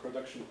transfer your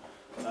production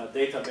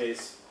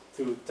database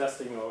to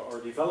testing or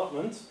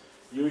development,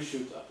 you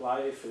should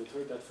apply a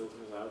filter that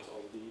filters out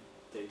all the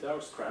data,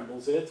 or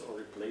scrambles it, or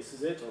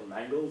replaces it, or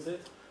mangles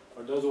it,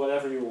 or does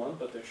whatever you want,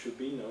 but there should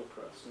be no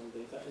personal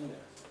data in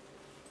there.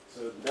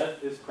 So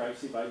that is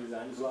privacy by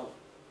design as well.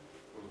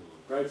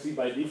 Privacy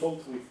by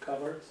default we've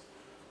covered.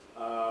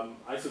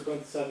 ISO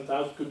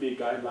 27000 could be a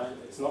guideline.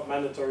 It's not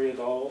mandatory at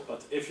all,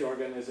 but if your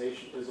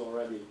organization is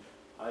already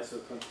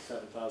ISO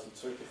 27000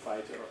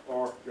 certified,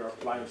 or you're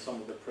applying some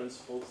of the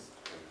principles,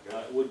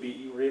 it would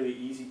be really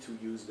easy to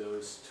use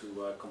those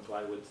to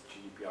comply with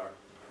GDPR.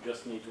 You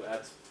just need to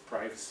add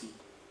privacy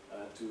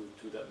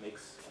to that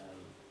mix and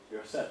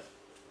you're set.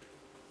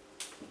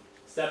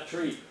 Step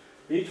 3,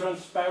 be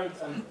transparent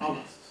and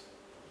honest.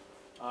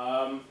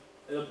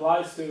 It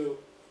applies to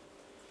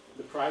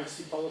the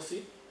privacy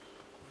policy.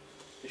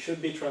 It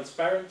should be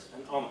transparent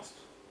and honest.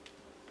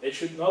 It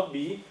should not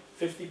be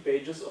 50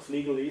 pages of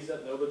legalese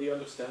that nobody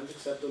understands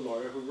except the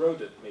lawyer who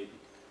wrote it, maybe.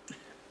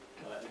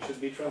 It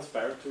should be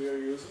transparent to your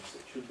users.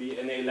 It should be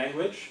in a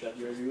language that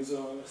your users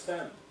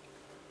understand.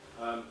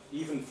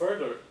 Even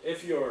further,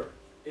 if your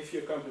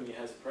company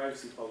has a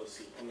privacy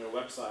policy on their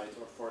website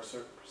or for a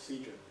certain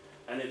procedure,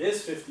 and it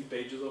is 50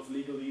 pages of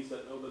legalese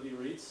that nobody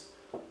reads,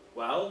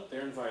 well,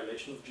 they're in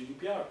violation of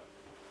GDPR.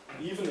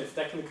 Even if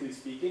technically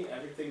speaking,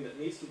 everything that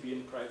needs to be in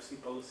the privacy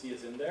policy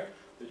is in there,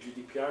 the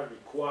GDPR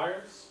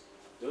requires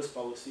those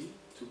policies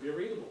to be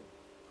readable.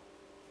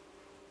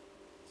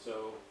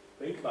 So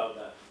think about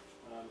that.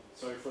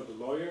 Sorry for the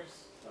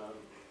lawyers,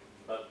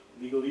 but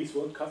legalese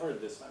won't cover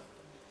it this time.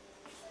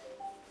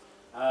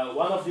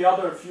 One of the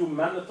other few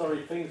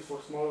mandatory things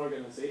for small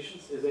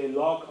organizations is a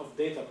log of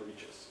data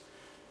breaches.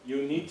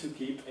 You need to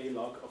keep a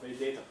log of a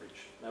data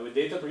breach. Now, a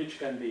data breach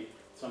can be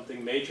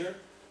something major.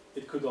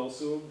 It could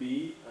also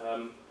be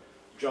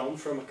John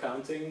from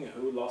accounting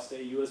who lost a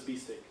USB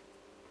stick,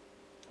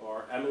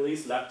 or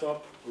Emily's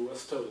laptop who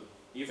was stolen.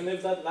 Even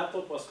if that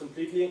laptop was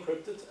completely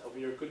encrypted, or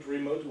you could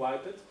remote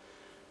wipe it,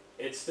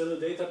 it's still a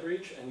data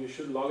breach, and you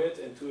should log it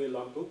into a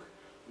logbook,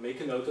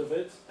 make a note of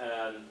it,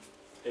 and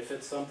if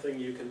it's something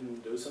you can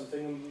do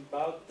something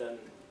about, then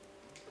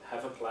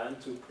have a plan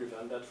to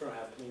prevent that from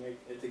happening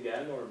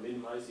again, or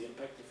minimize the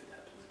impact if it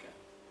happens again.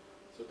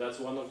 So that's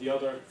one of the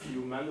other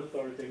few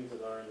mandatory things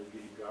that are in the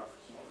GDPR for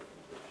small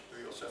organizations. Do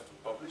you also have to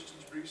publish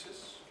these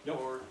breaches? No.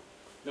 Or?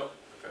 No.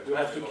 Okay, You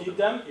have to keep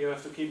them. You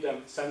have to keep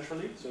them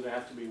centrally, so there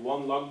have to be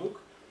one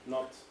logbook,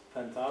 not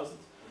 10,000.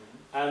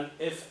 And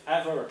if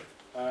ever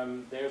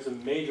there's a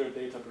major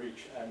data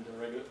breach and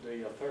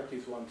the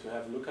authorities want to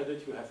have a look at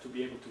it, you have to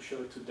be able to show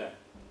it to them.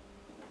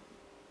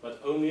 But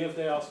only if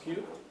they ask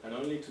you, and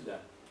only to them.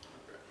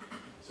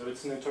 So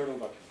it's an internal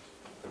document.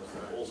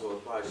 It also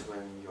applies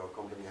when your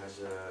company has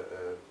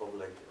a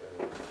public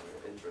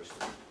interest.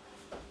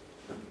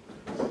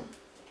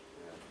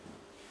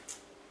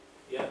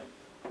 Yeah.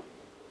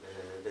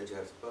 That you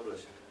have to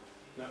publish.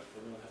 No,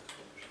 you don't have to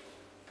publish.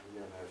 You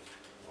never have to,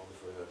 only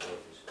for the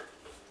authorities.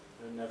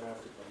 You never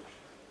have to publish.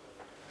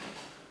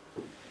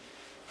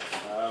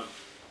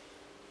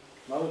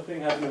 Another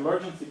thing, have an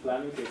emergency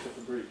plan in case of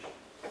a breach.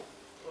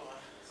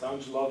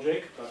 Sounds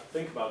logic, but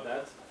think about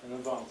that in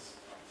advance.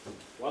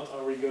 What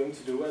are we going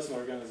to do as an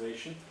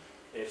organization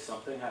if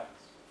something happens?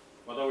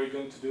 What are we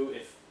going to do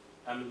if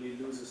Emily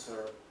loses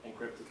her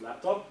encrypted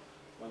laptop?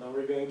 What are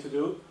we going to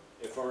do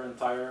if our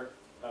entire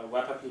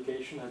web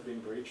application has been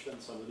breached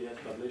and somebody has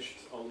published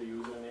all the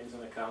usernames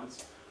and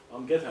accounts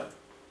on GitHub?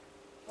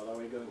 What are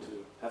we going to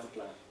do? Have a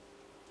plan.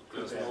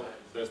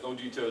 There's no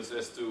details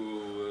as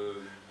to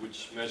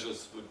which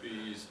measures would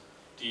be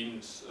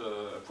deemed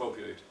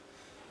appropriate.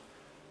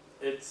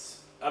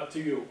 It's Up to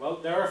you. Well,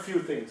 there are a few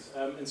things.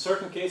 In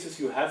certain cases,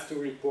 you have to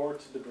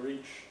report the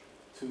breach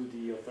to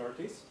the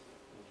authorities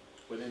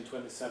within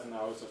 27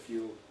 hours of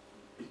you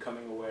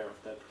becoming aware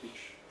of that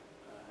breach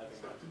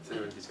having happened.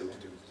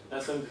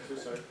 72,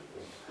 sorry.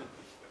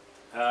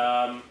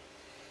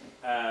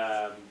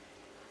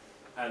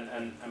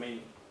 And I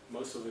mean,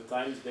 most of the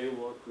times they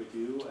work with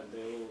you and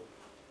they'll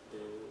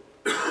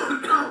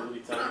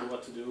probably tell you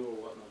what to do or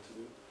what not to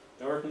do.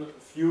 There are a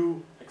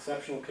few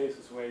exceptional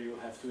cases where you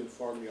have to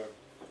inform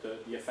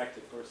the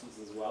affected persons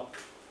as well.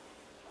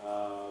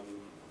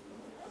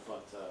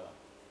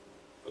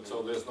 But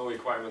so there's no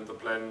requirement the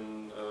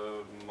plan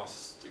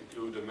must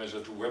include a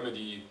measure to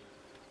remedy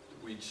the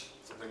breach,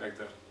 something like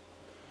that?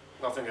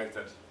 Nothing like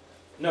that?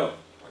 No.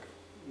 Okay.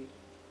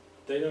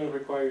 They don't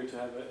require you to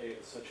have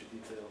such a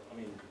detail, I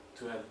mean,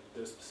 to have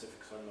those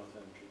specifics are not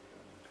in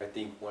GDPR. I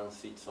think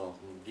once it's on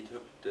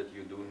GitHub that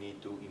you do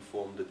need to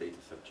inform the data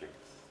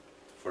subjects,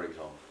 for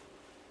example.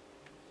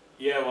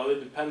 Yeah, well, it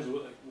depends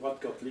what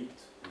got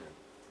leaked. Yeah.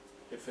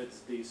 If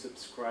it's the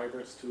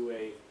subscribers to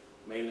a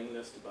mailing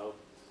list about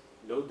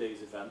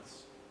LOADays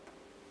events,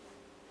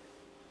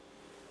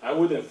 I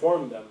would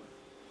inform them,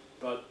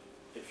 but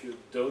if you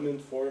don't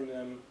inform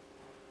them,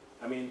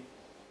 I mean,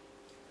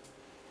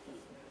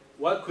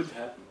 what could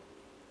happen?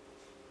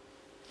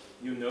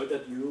 You know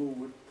that you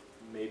would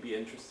may be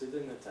interested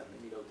in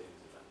attending LOADays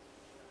event.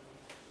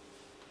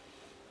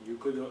 You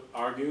could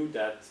argue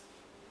that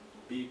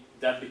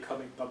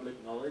becoming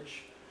public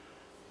knowledge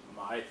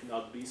might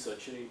not be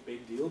such a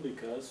big deal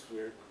because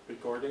we're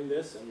recording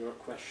this and your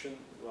question,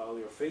 while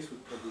your face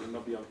would probably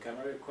not be on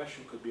camera, your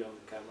question could be on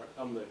the camera,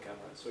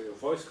 so your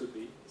voice could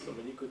be,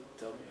 somebody could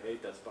tell me, hey,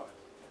 that's Bart.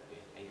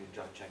 And you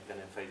just check then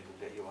in Facebook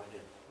that you are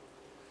there.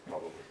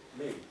 Probably.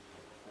 Maybe.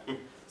 Yeah.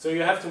 So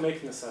you have to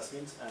make an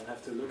assessment and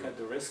have to look at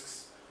the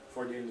risks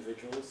for the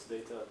individual's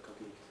data that got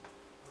leaked.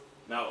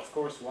 Now, of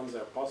course, once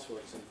there are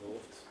passwords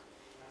involved,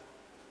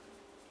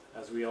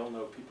 as we all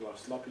know, people are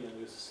sloppy and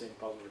use the same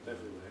password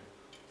everywhere.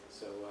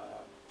 So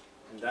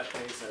in that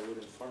case, I would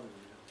inform them.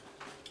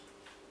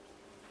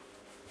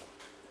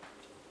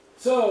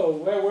 So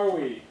where were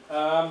we?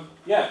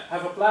 Yeah,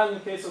 have a plan in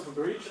case of a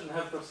breach and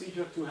have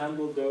procedure to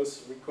handle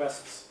those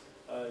requests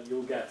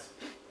you'll get.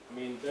 I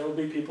mean, there will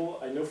be people,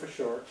 I know for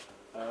sure,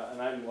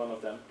 and I'm one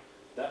of them,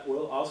 that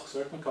will ask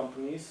certain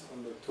companies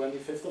on the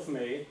 25th of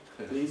May,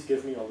 please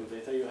give me all the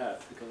data you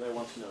have, because I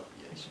want to know.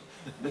 Yes.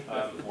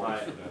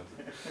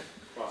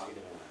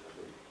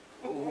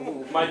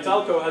 My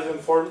telco has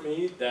informed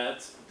me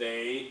that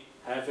they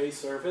have a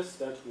service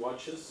that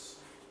watches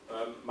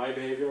my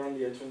behavior on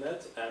the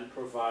internet and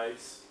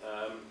provides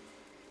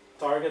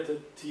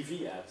targeted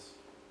TV ads.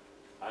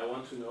 I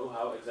want to know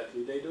how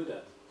exactly they do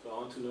that. So I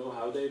want to know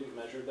how they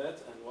measure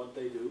that and what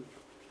they do.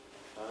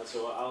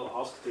 So I'll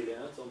ask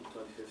Telenet on the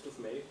 25th of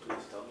May,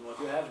 please tell me what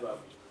you have about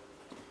me.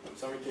 I'm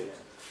sorry,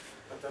 Telenet.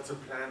 But that's a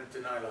planned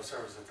denial of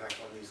service attack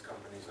on these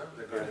companies, no?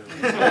 They're going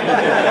to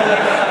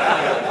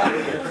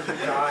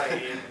die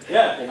in...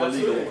 Yeah, on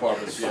legal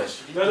requirements,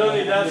 yes. Not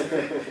only that,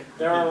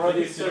 there are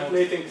already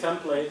circulating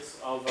templates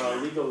of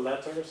legal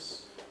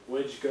letters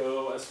which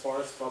go as far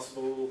as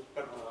possible.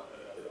 But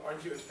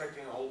aren't you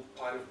expecting a whole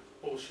pile of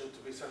bullshit to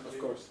be sent to you?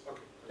 Of course.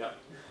 Okay. Yeah.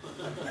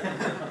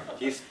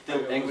 He's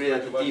still angry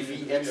that the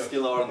TV ads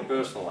still aren't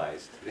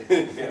personalized.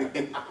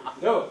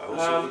 No,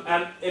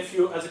 and if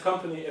you, as a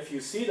company, if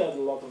you see that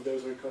a lot of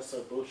those requests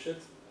are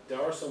bullshit,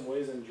 there are some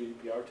ways in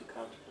GDPR to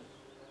counter it.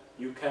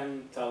 You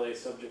can tell a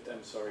subject,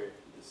 I'm sorry,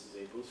 this is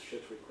a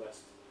bullshit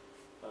request,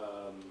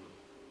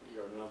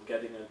 you're not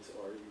getting it,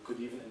 or you could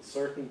even, in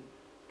certain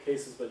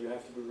cases, but you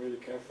have to be really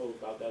careful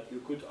about that,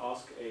 you could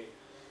ask an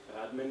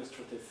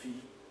administrative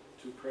fee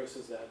to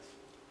process that.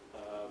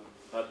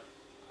 But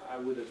I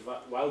would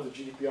advise, while the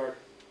GDPR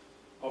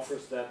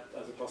offers that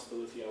as a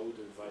possibility, I would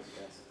advise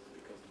against it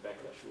because the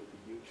backlash will be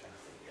huge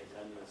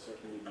and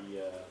certainly be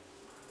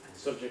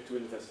subject to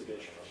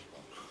investigation.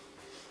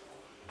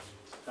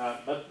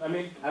 But I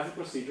mean, have a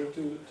procedure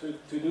to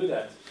do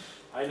that.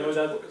 I know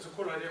that it's a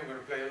cool idea. I'm going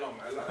to play along.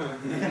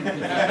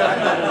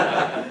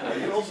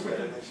 You also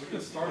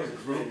can start a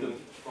group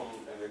from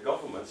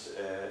governments.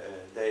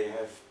 They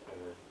have.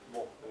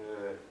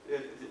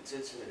 It's a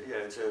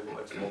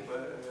mob.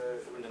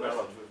 In the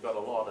Netherlands, we've got a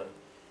law that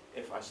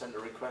if I send a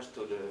request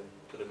to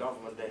the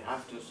government, they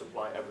have to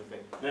supply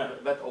everything. Yeah.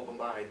 Wet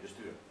openbaarheid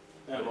bestuur.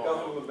 The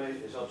government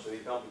base is up, so you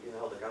can't be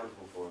held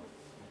accountable for it.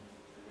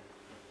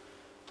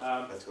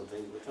 Let's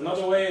continue with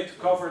another way to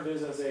cover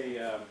this as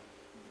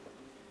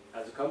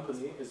a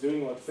company is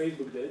doing what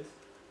Facebook did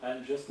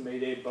and just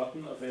made a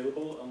button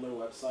available on their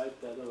website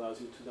that allows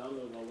you to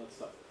download all that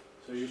stuff.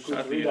 So you could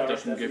Sadly, it redirect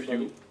doesn't give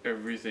everybody. you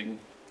everything.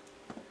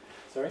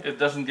 Sorry? It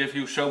doesn't give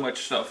you so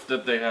much stuff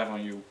that they have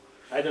on you.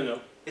 I don't know.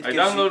 I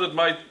downloaded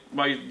my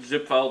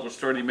zip file, it was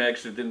 30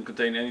 megs, it didn't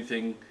contain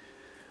anything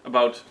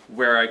about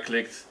where I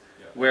clicked,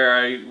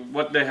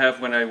 what they have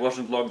when I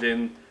wasn't logged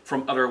in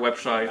from other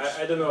websites.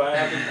 I don't know, I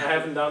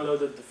haven't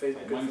downloaded the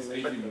Facebook Mine's 80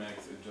 information.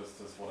 megs, it just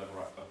does whatever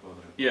I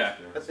uploaded. Yeah.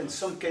 But in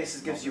some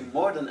cases it gives you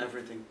more than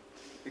everything.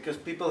 because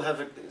people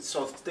have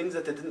saw things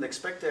that they didn't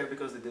expect there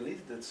because they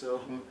deleted it.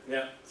 So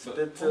yeah, So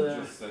that,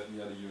 Tom just said he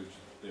had a huge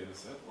data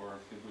set, or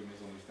did we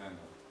misunderstand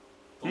that?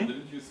 Tom,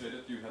 didn't you say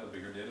that you had a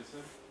bigger data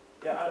set?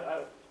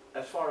 Yeah,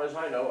 as far as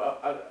I know,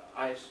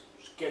 I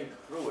skimmed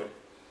through it,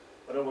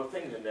 but there were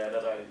things in there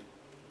that I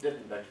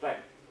didn't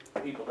expect.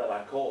 People that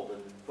I called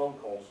and phone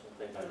calls and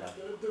things like that.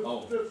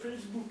 The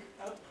Facebook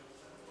app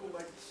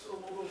collects a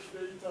lot of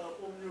data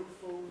on your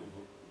phone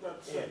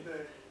that's in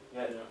there.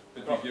 Yeah.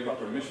 But you give it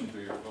permission to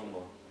your phone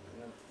log.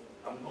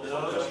 I'm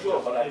not sure,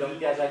 but I don't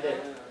guess I did.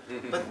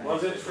 But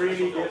was it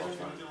freely given?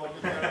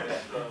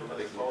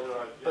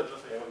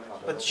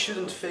 But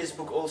shouldn't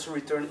Facebook also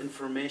return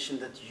information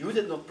that you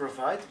did not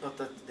provide, but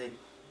that they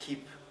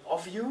keep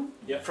of you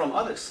from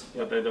others?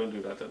 But they don't do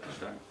that at this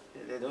time.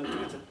 They don't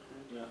do it.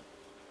 Yeah.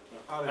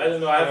 I don't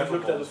know, I haven't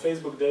looked at the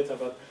Facebook data,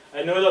 but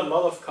I know that a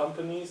lot of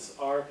companies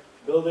are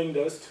building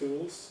those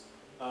tools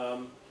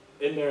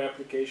in their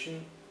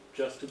application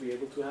just to be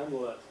able to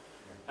handle that.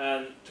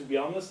 And to be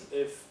honest,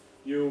 if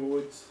you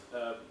would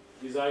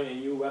design a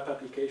new web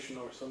application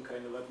or some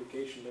kind of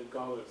application that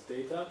gathers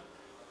data,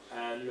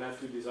 and you have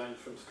to design it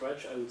from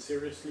scratch, I would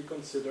seriously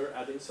consider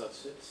adding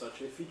such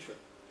a feature,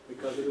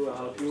 because it will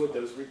help you with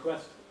those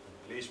requests.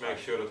 Please make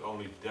sure that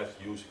only that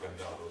user can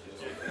download it.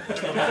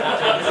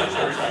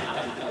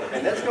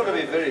 And that's going to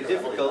be very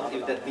difficult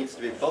if that needs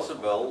to be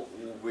possible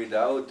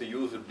without the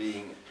user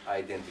being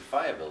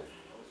identifiable.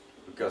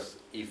 Because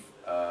if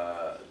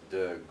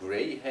the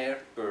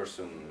gray-haired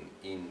person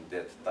in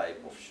that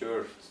type of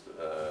shirt,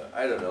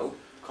 I don't know,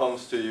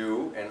 comes to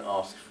you and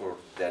asks for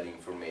that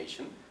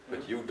information,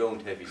 but you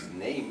don't have his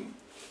name,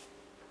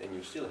 then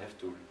you still have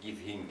to give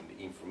him the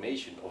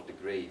information of the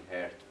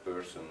gray-haired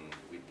person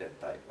with that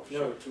type of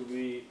shirt. No, to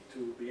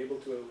be able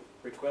to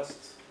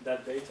request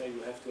that data,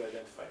 you have to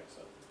identify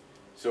yourself.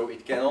 So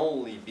it can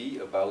only be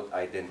about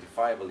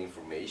identifiable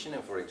information,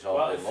 and for example,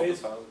 well,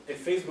 if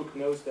Facebook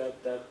knows that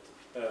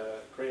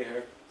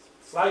gray-haired,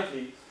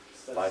 slightly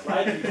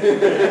gray-haired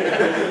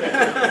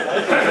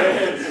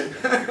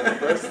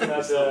person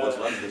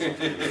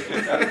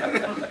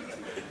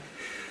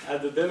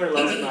at the dinner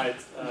last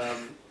night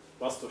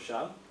was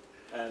Toshan,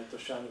 and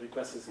Toshan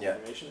requests his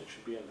information, it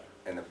should be in there.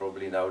 And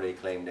probably now they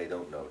claim they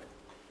don't know that.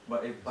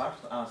 But if Bart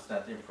asked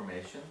that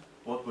information,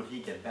 what would he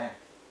get back?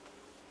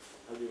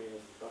 How do you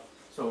mean Bart?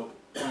 So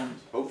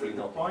hopefully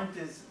the point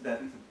is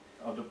that,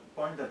 or the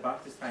point that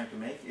Bart is trying to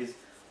make is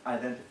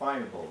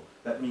identifiable.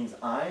 That means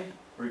I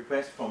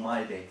request for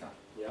my data.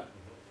 Yeah.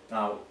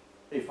 Now,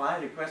 if I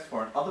request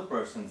for another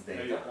person's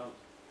data, no, you can't.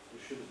 You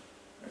shouldn't.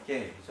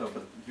 Okay, so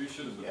but you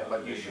shouldn't. Yeah,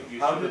 but you should.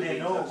 How do they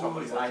know who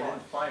is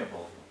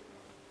identifiable?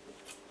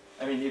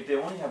 I mean, if they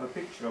only have a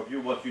picture of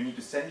you, what you need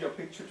to send your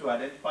picture to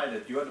identify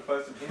that you are the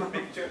person in the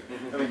picture.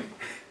 I mean,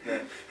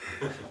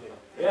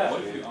 yeah.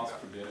 What if you ask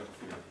for data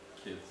for your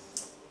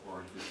kids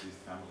or deceased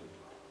family?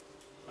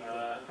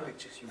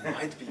 Pictures you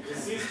might be.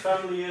 Deceased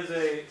family is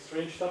a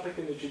strange topic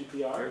in the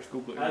GDPR, as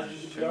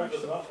GDPR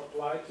does not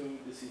apply to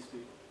deceased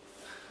people.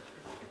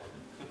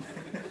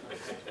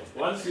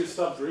 Once you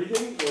stop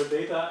reading, your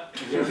data,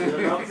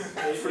 you're not,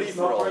 it's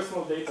not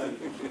personal data.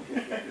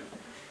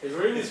 It's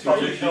really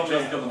strange. You just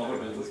got another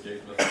business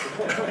case, but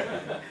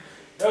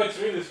no, it's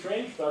really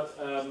strange, but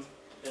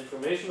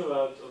information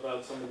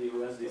about somebody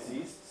who has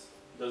deceased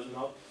does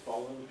not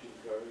fall under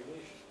GDPR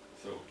regulation.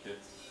 So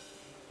kids.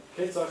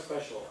 Kids are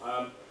special.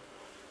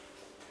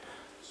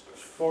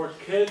 For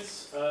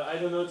kids, I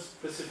don't know the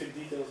specific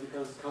details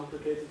because it's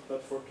complicated,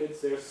 but for kids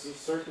there are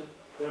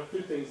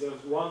two things.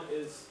 There's one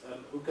is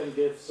who can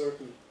give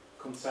certain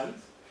consent,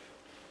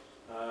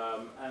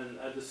 and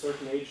at a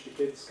certain age the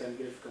kids can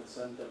give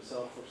consent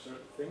themselves for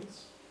certain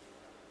things.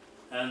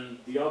 And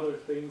the other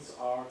things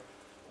are,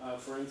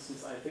 for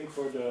instance, I think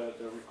for the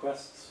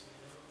requests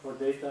for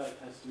data it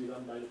has to be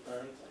done by the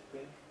parents, I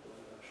think, but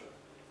I'm not sure.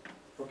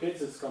 For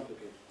kids it's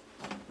complicated.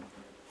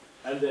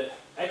 And the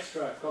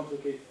extra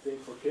complicated thing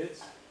for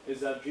kids is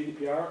that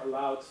GDPR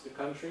allowed the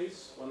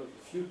countries, one of the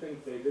few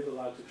things they did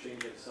allow to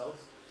change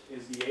themselves,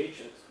 is the age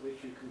at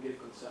which you can give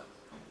consent.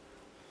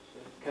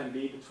 It can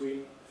be between,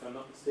 if I'm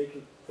not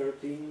mistaken,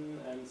 13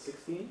 and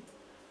 16.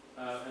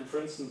 And for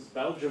instance,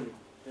 Belgium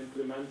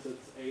implemented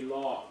a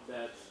law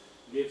that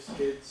gives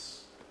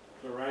kids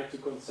the right to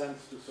consent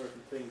to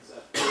certain things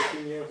at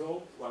 13 years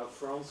old, while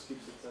France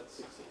keeps it at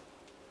 16.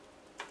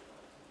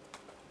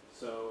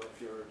 So if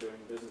you're doing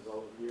business all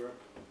over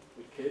Europe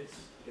with kids,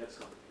 it gets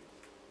complicated.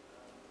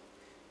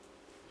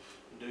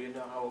 Do you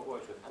know how it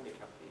works with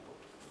handicapped people?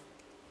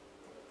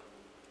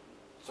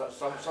 So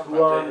sometimes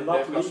they've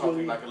got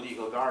something like a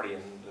legal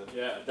guardian.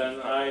 Yeah,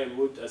 then I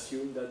would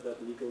assume that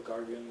that legal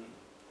guardian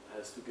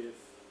has to give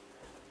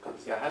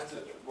consent. Yeah, has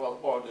to. Well,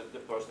 or the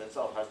person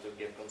itself has to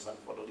give consent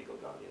for the legal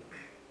guardian.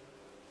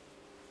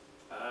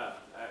 I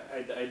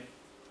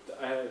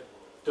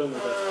don't know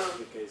if that's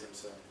the case, I'm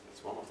sorry.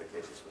 It's one of the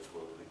cases which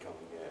will be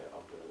coming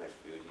up in the next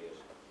few years.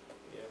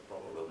 Yeah,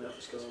 probably. We'll Yeah,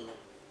 discuss it.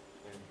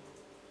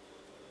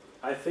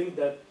 I think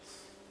that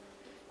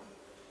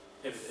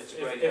a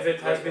if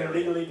it has been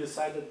legally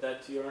decided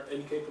that you're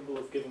incapable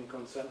of giving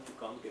consent, you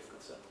can't give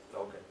consent.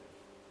 Okay.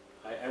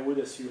 I would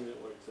assume it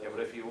works. Yeah,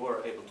 but if you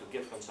were able to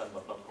give consent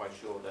but not quite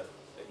sure that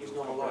you It's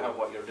not a comprehend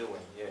what you're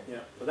doing, yeah. Yeah,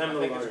 but I'm I no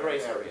think it's a lawyer, grey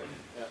so- area.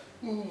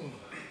 Yeah.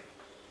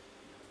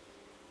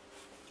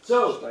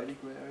 So, Slightly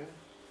grey area?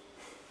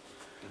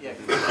 Yeah,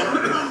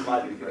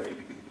 slightly grey.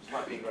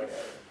 Slightly grey area.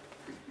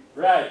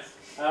 right,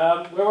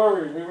 where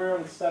were we? We were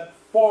on step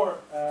 4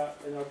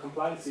 in our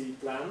compliancy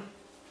plan.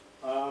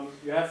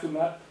 You have to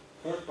map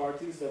third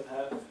parties that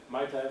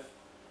might have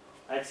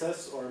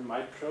access or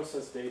might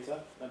process data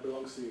that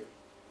belongs to you.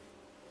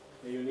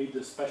 And you need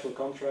the special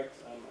contract,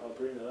 and I'll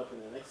bring that up in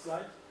the next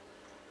slide.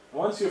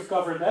 Once you've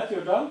covered that,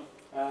 you're done.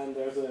 And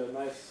there's a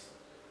nice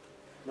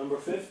number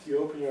 5. You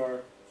open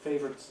your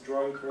favorite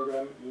drawing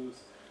program, you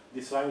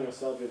design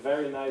yourself a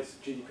very nice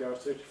GDPR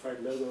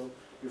certified logo,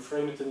 you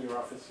frame it in your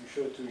office, you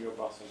show it to your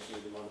boss and you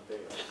demand a pay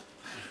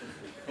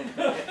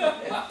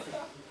raise.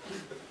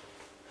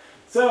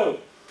 So,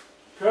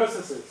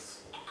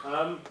 processes.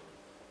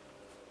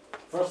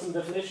 First in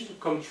definition,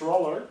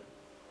 controller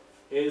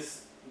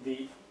is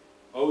the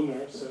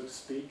owner, so to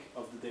speak,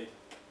 of the data.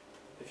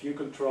 If you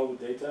control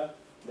the data,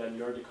 then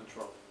you're the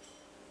controller.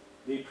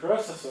 The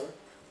processor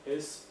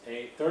is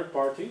a third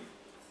party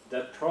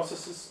that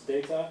processes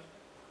data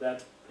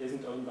that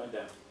isn't owned by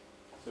them.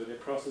 So they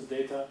process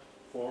data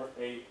for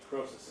a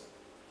processor,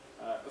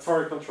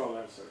 for a controller,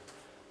 I'm sorry.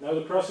 Now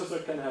the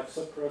processor can have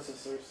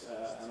sub-processors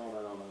and on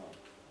and on and on.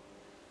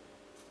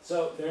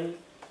 So then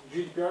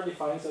GDPR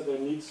defines that there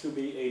needs to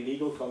be a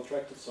legal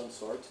contract of some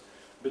sort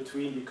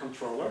between the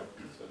controller,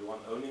 so the one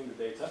owning the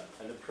data,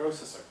 and the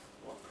processor,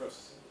 the one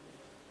processing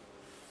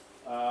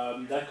the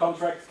data. That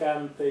contract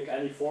can take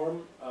any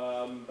form,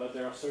 but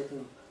there are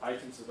certain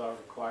items that are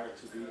required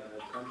to be in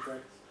that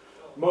contract.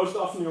 Most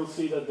often you'll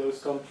see that those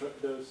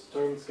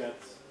terms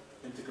get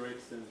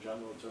integrated in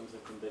general terms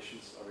and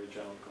conditions or a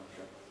general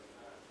contract.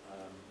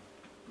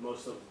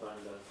 Most of the time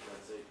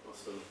that's a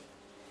possibility.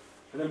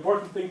 An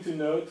important thing to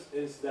note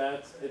is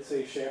that it's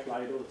a shared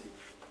liability.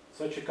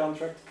 Such a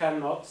contract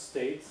cannot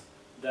state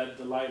that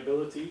the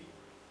liability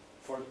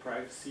for the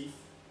privacy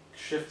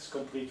shifts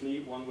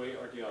completely one way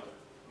or the other.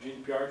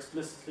 GDPR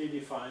explicitly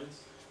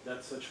defines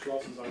that such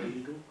clauses are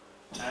illegal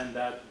and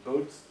that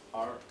both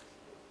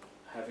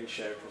have a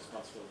shared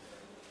responsibility.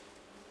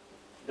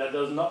 That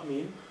does not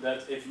mean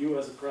that if you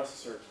as a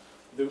processor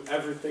do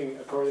everything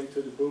according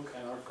to the book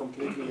and are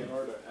completely in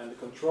order, and the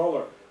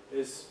controller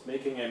is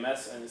making a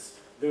mess and is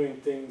doing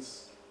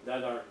things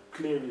that are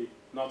clearly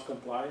not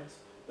compliant,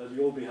 that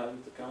you'll be held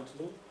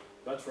accountable.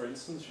 But for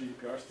instance,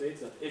 GDPR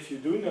states that if you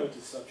do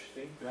notice such a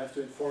thing, you have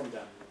to inform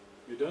them.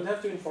 You don't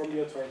have to inform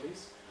the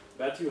authorities,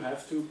 but you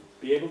have to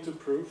be able to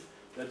prove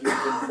that you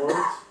have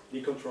informed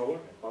the controller,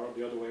 or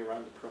the other way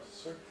around, the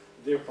processor,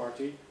 their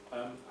party.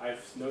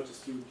 I've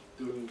noticed you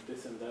doing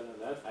this and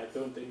that. I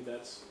don't think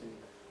that's in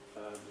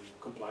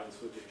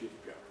compliance with the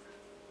GDPR.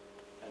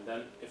 And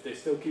then if they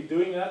still keep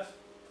doing that,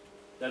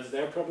 that's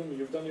their problem.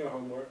 You've done your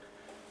homework,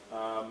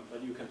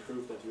 but you can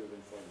prove that you have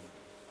informed them.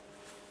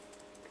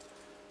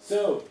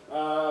 So,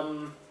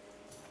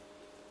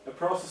 a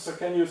processor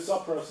can use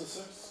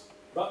sub-processors,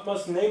 but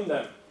must name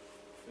them,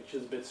 which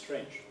is a bit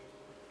strange.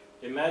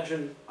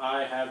 Imagine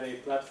I have a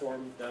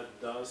platform that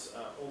does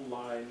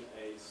online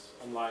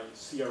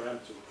CRM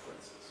tool, for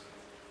instance,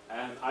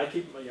 and I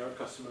keep you're a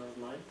customer of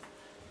mine.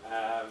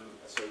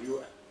 So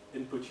you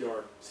input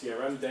your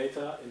CRM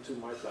data into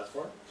my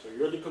platform. So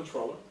you're the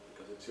controller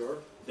because it's your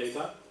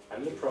data.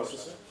 I'm the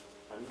processor.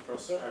 I'm the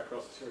processor. I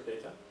process your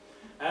data,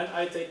 and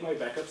I take my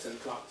backups in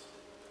cloud.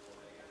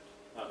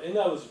 Now, in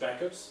those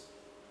backups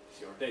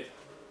is your data.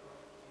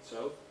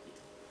 So,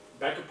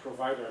 backup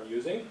provider I'm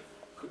using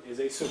is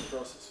a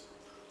sub-processor.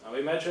 Now,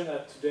 imagine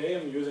that today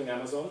I'm using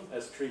Amazon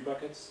as 3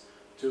 buckets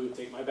to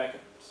take my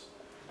backups.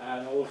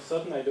 And all of a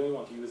sudden I don't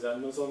want to use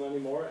Amazon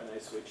anymore and I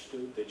switch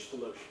to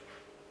DigitalOcean.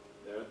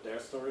 Their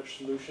storage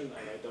solution,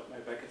 and I dump my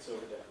packets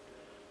over there.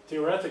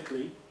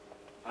 Theoretically,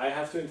 I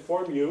have to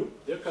inform you,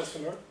 the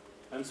customer,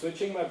 I'm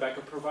switching my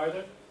backup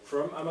provider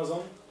from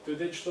Amazon to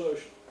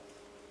DigitalOcean.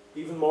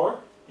 Even more,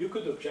 you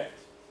could object.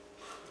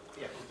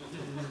 Yeah.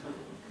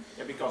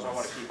 Yeah, because I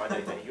want to keep my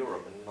data in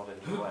Europe and not in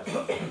the US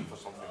for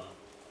something.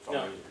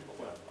 Yeah.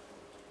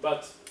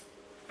 But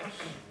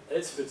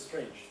it's a bit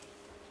strange.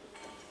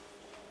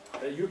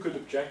 You could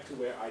object to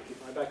where I keep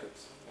my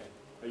backups.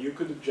 Or you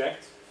could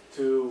object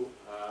to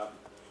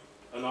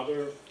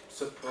another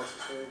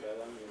sub-processor that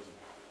I'm using.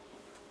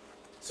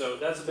 So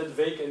that's a bit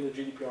vague in the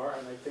GDPR,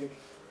 and I think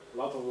a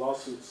lot of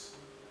lawsuits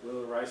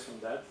will arise from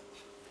that.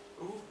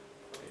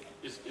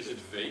 Is it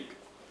vague?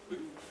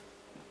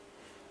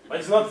 But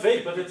it's not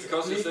vague, but it's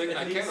because you're saying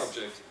I can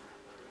object.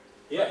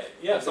 Yeah,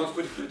 yeah. That sounds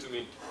pretty clear to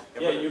me.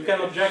 Yeah, you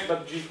can object,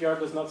 but GDPR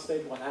does not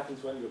state what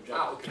happens when you object.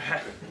 Ah,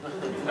 okay.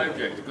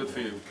 Okay, good for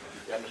you.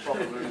 Yeah, and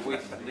probably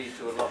would lead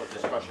to a lot of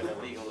discussion and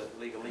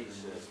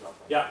legalese stuff.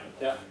 Yeah,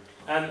 yeah.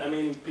 And I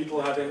mean, people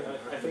having,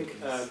 I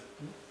think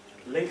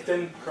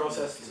LinkedIn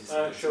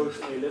showed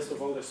a list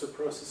of all their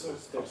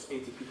sub-processors. There's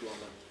 80 people on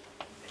them,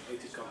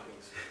 80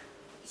 companies.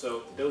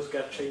 So those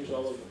get changed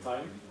all of the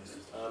time.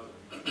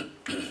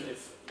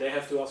 If they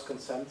have to ask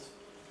consent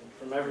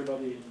from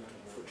everybody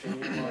for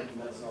changing one,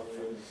 that's not a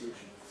fair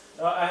solution.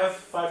 I have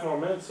 5 more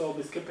minutes, so I'll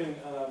be skipping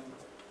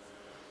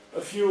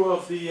a few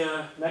of the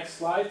next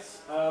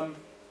slides.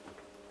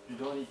 You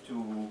don't need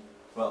to,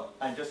 well,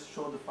 I just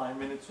showed the 5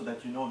 minutes so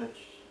that you know that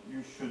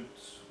you should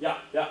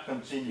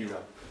continue.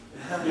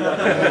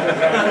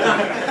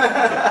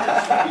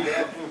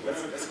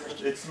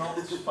 It's not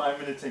 5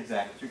 minutes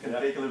exact, you can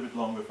take a little bit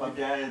longer.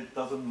 Fabien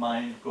doesn't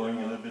mind going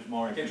a little bit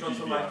more into You can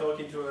transfer my GDPR. talk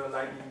into a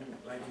lightning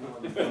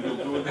one.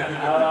 We'll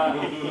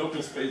do an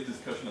open space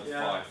discussion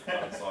at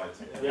 5 outside.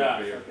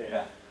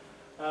 Okay.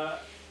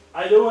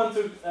 I do want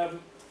to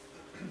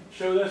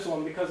show this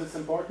one because it's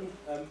important.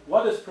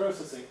 What is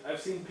processing? I've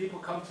seen people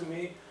come to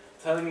me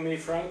telling me,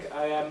 Frank,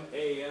 I am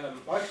a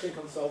marketing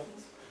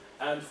consultant,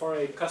 and for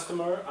a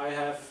customer I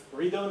have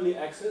read-only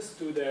access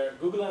to their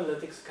Google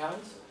Analytics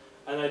account,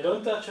 and I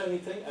don't touch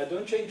anything, I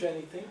don't change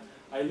anything,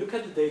 I look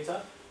at the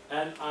data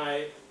and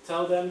I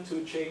tell them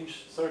to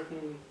change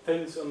certain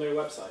things on their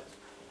website.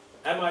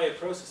 Am I a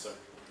processor?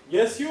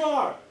 Yes, you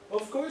are.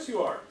 Of course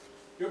you are.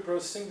 You're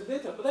processing the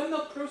data, but I'm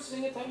not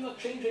processing it, I'm not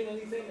changing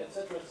anything,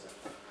 etc.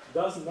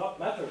 Does not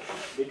matter,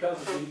 because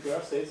the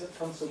GDPR states that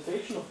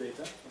consultation of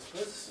data is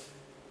processing.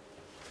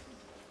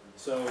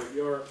 So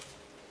you're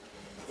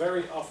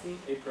very often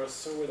a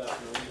processor without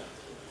knowing that.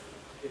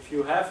 If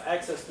you have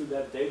access to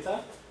that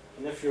data,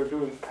 and if you're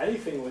doing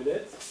anything with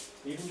it,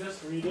 even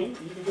just reading,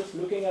 even just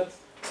looking at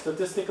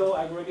statistical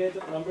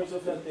aggregated numbers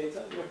of that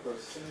data, you're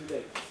processing the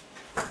data.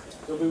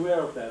 So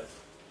beware of that.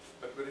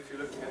 But if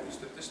you're looking at the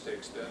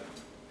statistics, then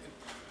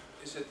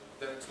it's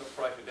not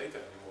private data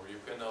anymore. You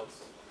cannot.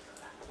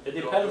 It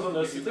depends on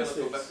the You cannot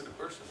statistics. go back to the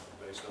person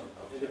based on.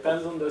 It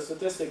depends on the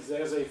statistics.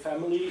 There's a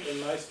family in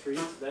my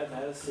street that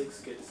has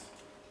 6 kids.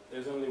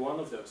 There's only one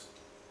of those.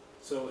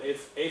 So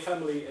if a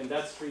family in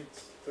that street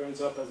turns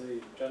up as a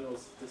general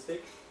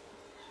statistic,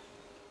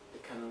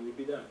 it can only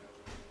be them.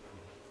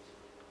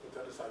 But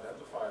that is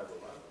identifiable,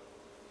 right?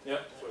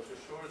 Yeah. So if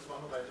you're sure it's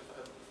one of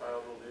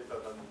identifiable data,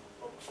 then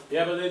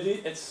Yeah, but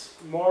it's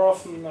more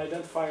often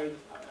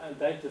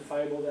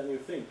identifiable than you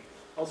think.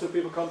 Also,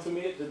 people come to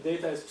me, the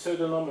data is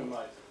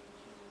pseudonymized.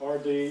 Or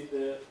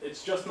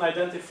it's just an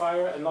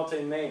identifier and not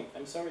a name.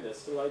 I'm sorry, that's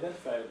still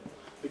identifiable.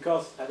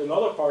 Because at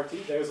another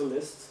party, there's a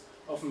list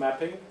of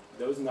mapping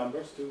those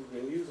numbers to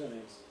real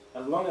usernames.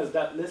 As long as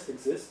that list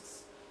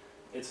exists,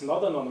 it's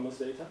not anonymous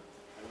data,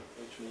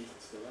 which means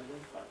it's still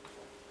identified.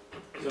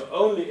 So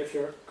only if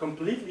you're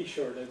completely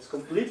sure that it's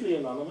completely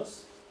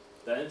anonymous,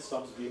 then it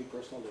stops being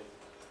personal data.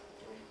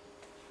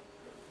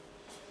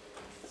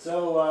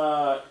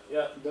 So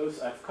yeah, those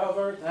I've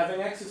covered.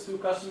 Having access to a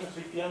customer's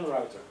VPN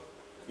router.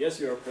 Yes,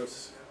 you're a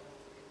processor.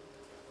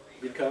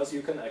 Because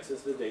you can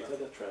access the data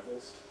that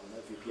travels on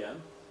a VPN,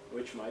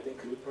 which might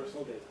include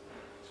personal data.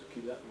 So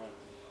keep that in mind.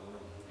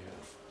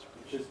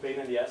 Which is pain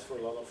in the ass for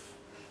a lot of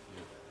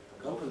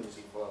companies.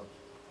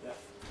 Yeah.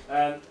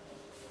 And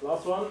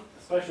last one,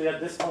 especially at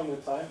this point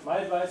in time, my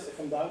advice, if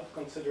in doubt,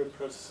 consider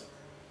processing.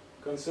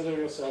 Consider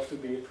yourself to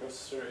be a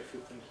processor if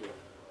you think you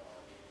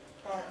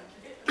are.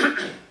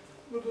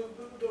 But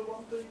the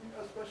one thing,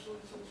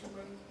 especially since you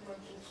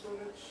mentioned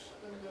storage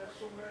in there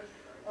somewhere,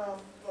 well,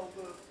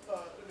 the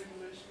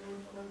regulation you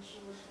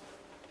mentioned,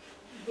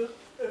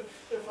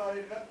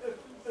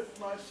 if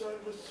my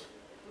service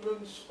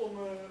runs on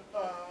a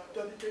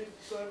dedicated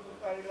server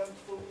I rent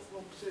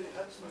from say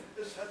Hetzner,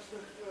 is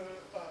Hetzner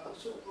a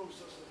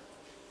sub-processor?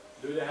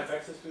 Do they have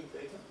access to the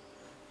data?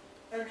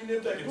 I mean,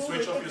 if they pull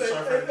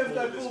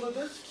the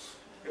disks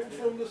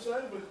from the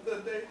server,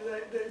 then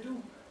they do.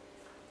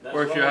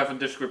 Or if you have a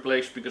disk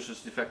replaced because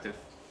it's defective.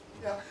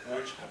 Yeah.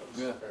 Which happens.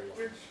 Yeah.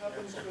 Which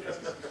happens with us.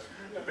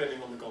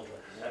 Depending on the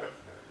contract.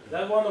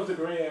 That's one of the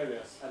gray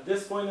areas. At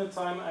this point in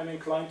time, I'm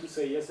inclined to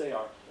say yes, they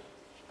are.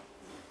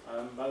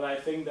 But I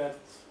think that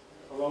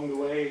along the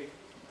way,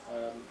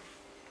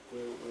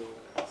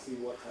 we'll see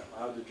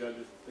how the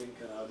judges think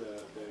and how the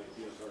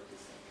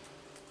authorities think.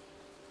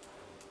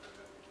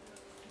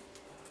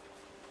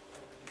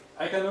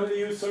 I can only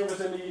use servers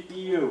in the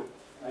EU.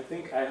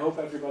 I hope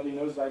everybody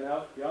knows by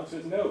now. The answer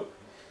is no.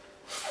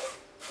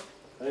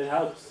 But it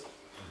helps.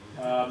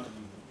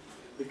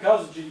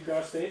 Because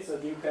GDPR states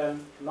that you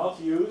can not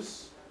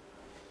use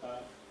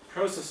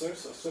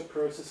processors or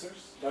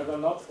sub-processors that are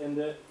not in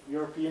the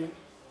European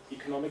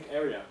Economic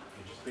Area,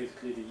 which is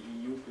basically the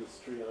EU plus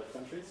 3 other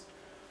countries,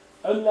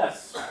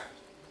 unless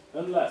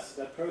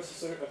that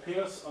processor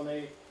appears on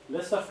a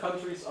list of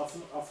countries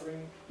often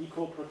offering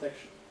equal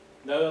protection.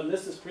 Now that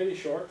list is pretty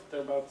short.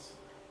 There are about,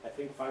 I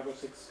think, 5 or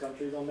 6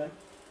 countries on them.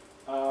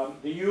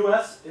 The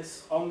US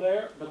is on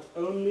there, but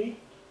only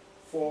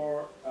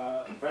for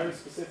very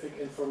specific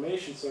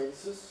information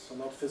services, so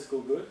not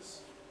physical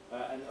goods,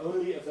 and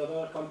only if that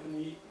other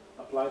company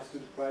applies to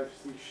the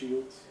Privacy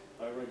Shield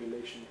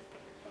regulation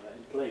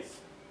in place.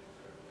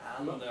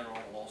 And there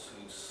are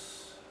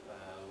lawsuits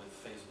with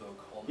Facebook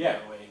on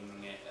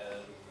arguing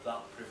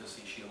that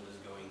Privacy Shield is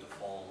going to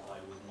fall. I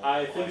would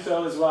I think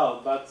so as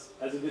well, but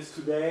as it is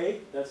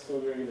today, that's still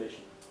the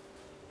regulation.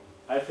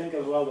 I think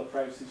as well the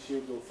privacy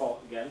shield will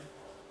fall again,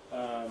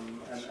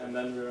 and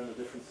then we're in a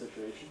different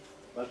situation.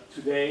 But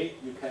today,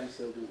 you can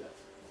still do that.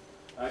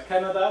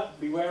 Canada,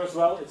 beware as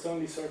well, it's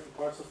only certain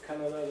parts of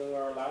Canada that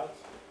are allowed.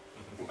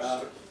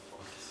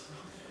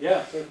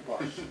 Yeah, certain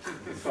parts.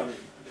 It's funny.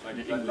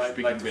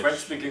 Like the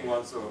French-speaking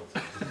ones, or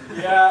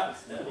yeah,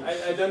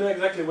 I don't know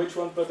exactly which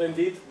one, but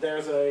indeed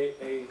there's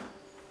a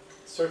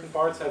certain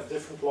parts have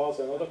different laws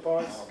than other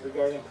parts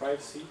regarding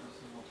privacy,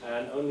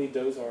 and only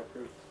those are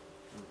approved.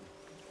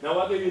 Now,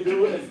 what do you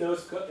do if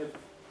those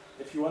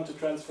if you want to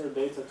transfer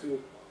data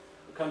to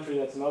a country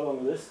that's not on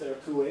the list? There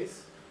are two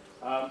ways.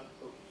 The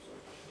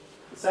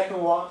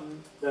second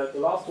one, the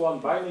last one,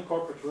 binding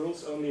corporate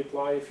rules only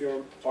apply if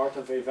you're part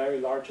of a very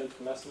large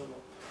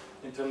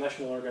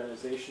international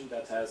organization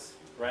that has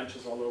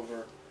branches all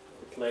over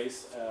the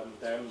place.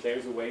 Then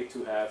there's a way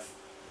to have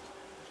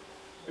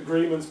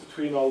agreements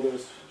between all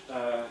those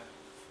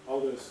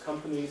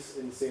companies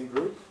in the same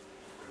group.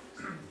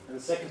 And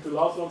the second to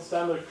last one,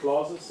 standard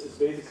clauses, is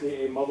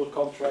basically a model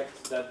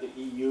contract that the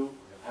EU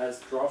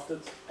has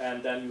drafted,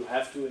 and then you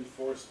have to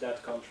enforce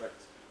that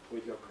contract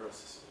with your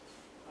process.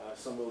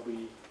 Some will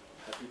be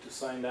happy to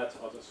sign that,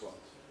 others won't.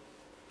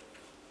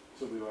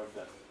 So beware of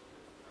that.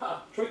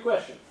 Trick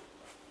question.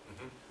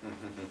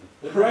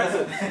 The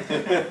Brexit.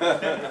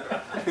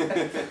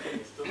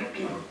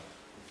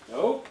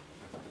 No?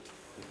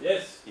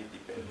 Yes.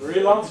 The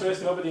real answer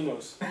is nobody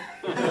knows.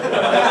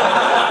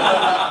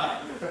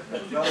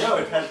 No,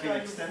 it has been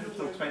extended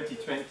till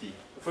 2020.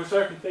 For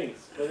certain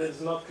things, but it's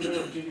not clear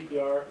if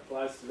GDPR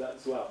applies to that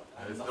as well.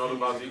 It's not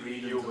about the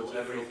EU, but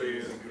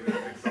everything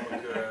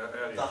economic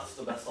area. That's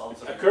the best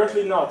answer.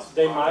 Currently not.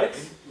 They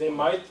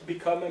might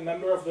become a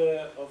member of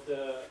the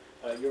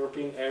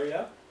European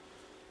area,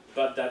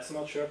 but that's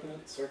not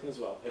certain as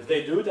well. If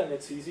they do, then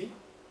it's easy.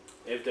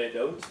 If they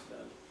don't,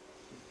 then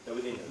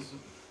nobody knows.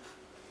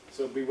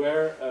 So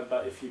beware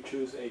if you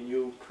choose a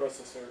new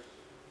processor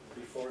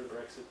before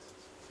Brexit.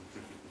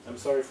 I'm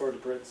sorry for the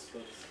Brits,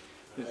 but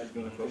this is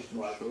going to cost them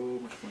so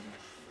much money.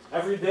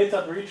 Every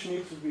data breach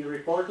needs to be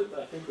reported.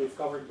 I think we've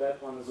covered that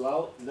one as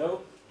well.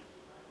 No.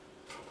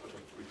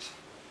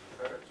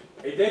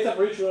 A data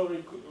breach will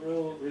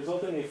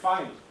result in a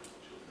fine.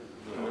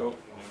 No.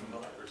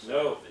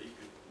 No.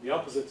 The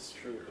opposite is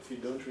true. If you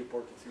don't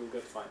report it, you'll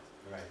get fined.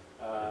 Right.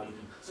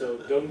 So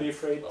don't be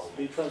afraid.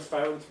 Be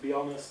transparent. Be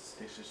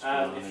honest.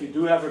 And if you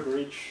do have a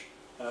breach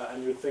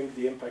and you think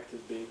the impact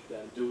is big,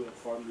 then do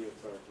inform the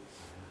authorities.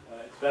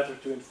 It's better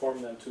to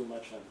inform them too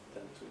much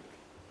than too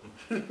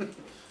little.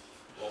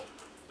 Well,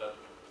 that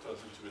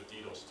turns into a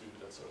DDoS too,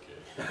 that's okay.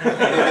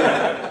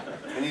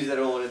 And is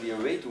there already a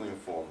way to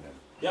inform them?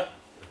 Yeah.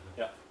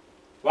 Yeah.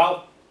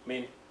 Well, I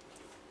mean,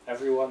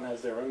 everyone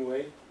has their own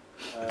way.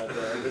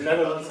 The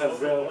Netherlands has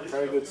a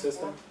very good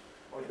system.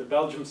 The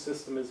Belgium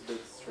system is a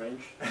bit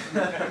strange.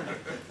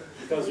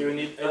 Because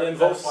it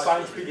involves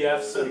signed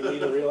PDFs, so you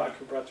need a real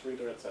Acrobat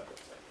reader, etc.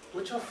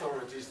 Which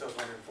authorities does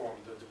one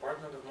inform? The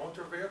Department of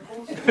Motor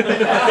Vehicles?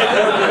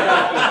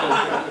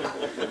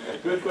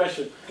 Good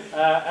question.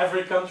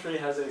 Every country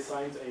has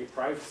assigned a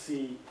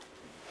privacy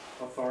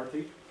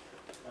authority.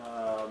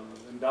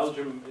 In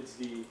Belgium, it's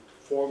the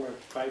former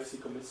privacy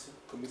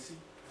commissie.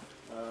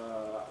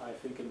 I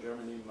think in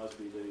Germany it must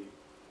be the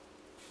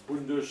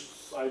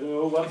Bundes, I don't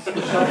know what's the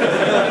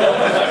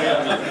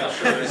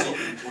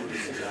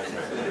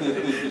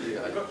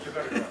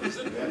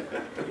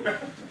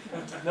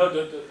No,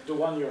 the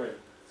one you're in.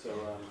 So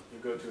you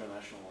go to a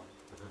national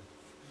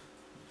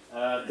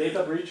one.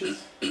 Data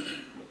breaches.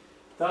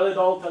 Tell it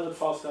all, tell it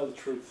fast, tell the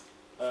truth.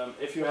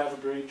 If you have a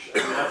breach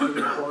and you have to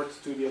report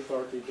to the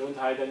authority, don't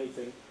hide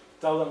anything.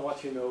 Tell them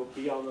what you know,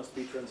 be honest,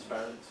 be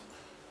transparent.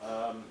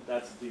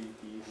 That's the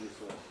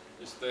easiest way.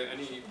 Is there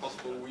any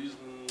possible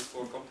reason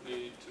for a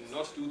company to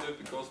not do that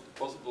because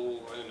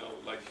possible, I don't know,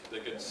 like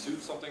they get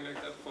sued, something like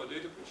that for a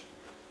data breach?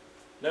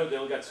 No,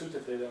 they'll get sued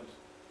if they don't.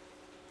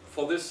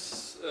 For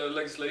this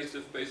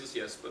legislative basis,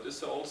 yes, but is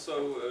there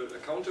also a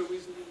counter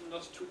reason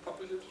not to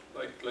publish it?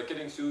 Like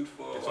getting sued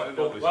for, I don't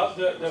know. Well,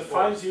 the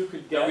fines you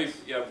could get,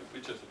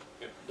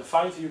 the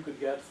fines you could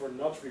get for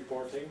not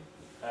reporting,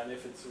 and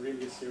if it's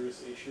really a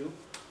serious issue,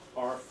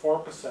 are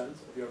 4%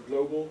 of your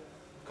global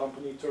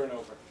company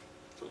turnover.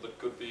 So that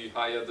could be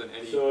higher than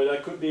any... So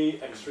that could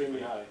be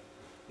extremely high.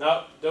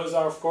 Now, those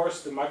are of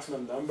course the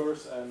maximum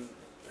numbers, and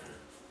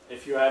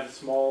if you have a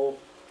small,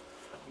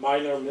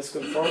 minor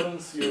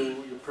misconformance,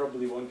 you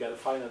probably won't get a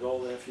fine at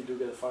all, and if you do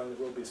get a fine, it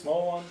will be a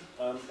small one,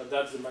 but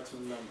that's the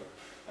maximum number.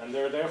 And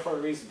they're there for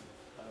a reason.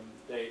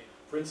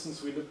 For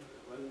instance,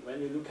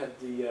 when you look at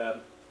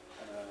the,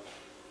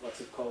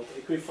 what's it called,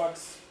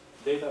 Equifax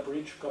data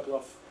breach a couple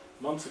of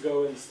months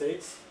ago in the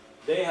States,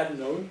 they had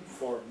known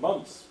for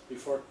months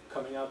before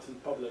coming out in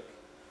public.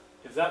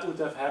 If that would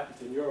have happened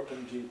in Europe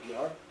and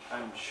GDPR,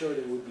 I'm sure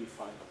they would be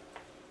fined.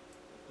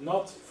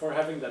 Not for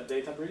having that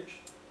data breach,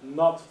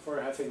 not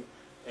for having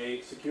a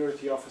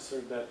security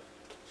officer that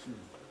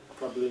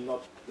probably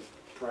not the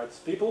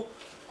brightest people,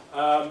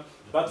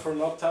 but for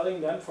not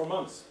telling them for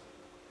months.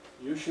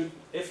 You should,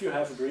 if you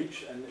have a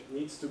breach and it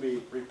needs to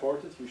be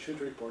reported, you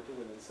should report it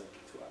within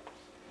 72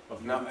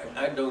 hours. No,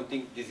 I don't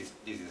think this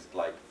is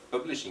like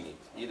publishing it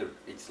either.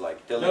 It's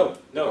like telling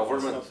the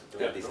government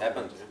that this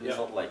happened. It's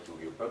not like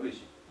you publish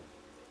it.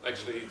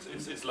 Actually,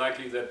 it's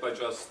likely that by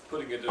just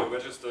putting it in a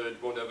register, it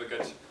won't ever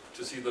get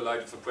to see the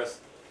light of the press.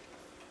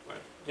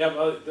 Right. Yeah,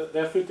 well,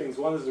 there are two things.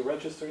 One is the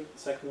register, the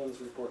second one is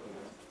reporting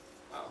it.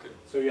 Ah, okay.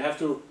 So you have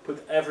to put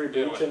every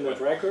breach in that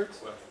record,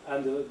 Well.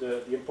 and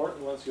the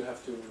important ones you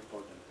have to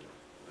report them.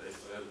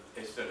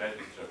 Is the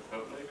register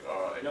public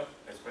or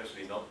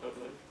especially not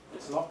public?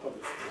 It's not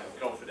public.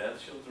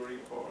 Confidential to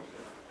report?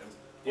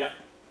 Yeah.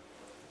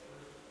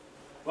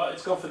 Well,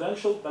 it's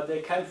confidential, but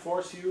they can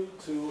force you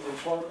to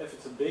inform if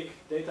it's a big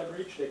data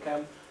breach. They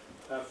can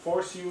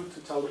force you to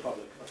tell the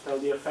public, or tell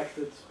the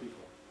affected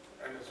people.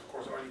 And it's of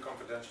course only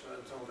confidential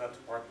until that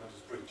department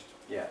is breached.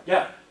 Yeah.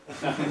 Yeah.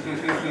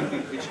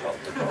 Which of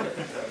the product?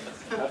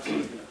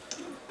 Absolutely.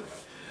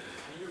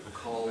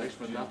 Call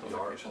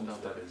GDPR and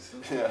that is.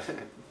 Ja.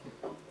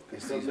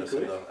 Precies, als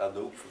ze dan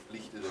Adobe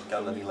verplichten, dan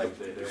kan dat niet lang.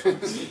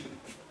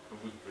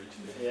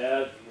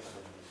 Yeah.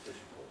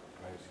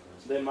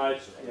 They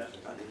might, yeah.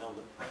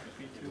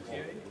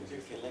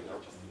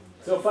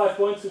 So 5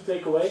 points to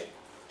take away.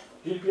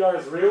 GDPR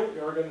is real,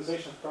 your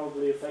organization is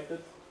probably affected.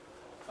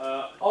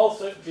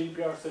 Also,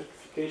 GDPR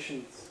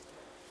certifications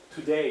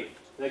today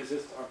that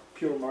exist are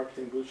pure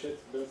marketing bullshit,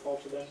 don't fall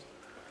for them.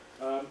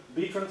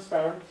 Be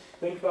transparent,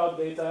 think about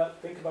data,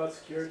 think about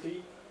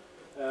security,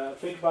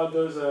 think about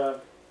those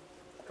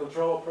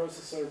control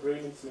processor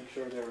agreements, make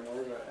sure they're in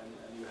order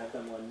and you have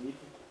them when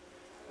needed.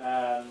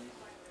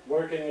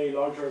 Work in a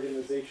large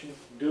organization,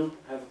 do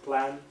have a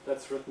plan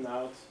that's written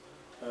out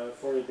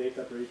for a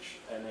data breach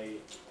and a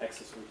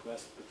access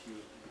request,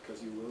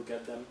 because you will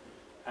get them.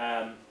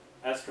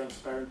 As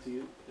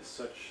transparency is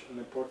such an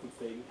important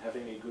thing,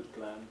 having a good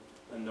plan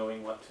and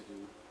knowing what to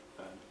do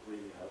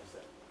really helps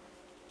that.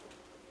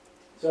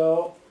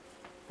 So,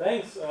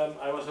 thanks.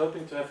 I was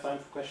hoping to have time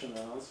for questions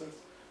and answers,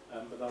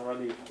 but I'm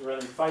already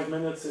running 5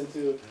 minutes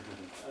into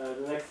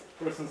the next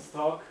person's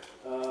talk.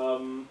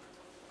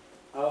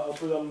 I'll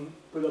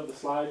put up the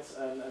slides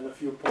and a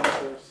few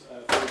pointers,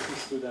 for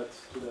instance, to that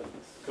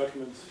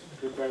document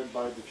prepared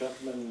by the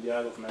gentleman in the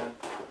Isle of Man.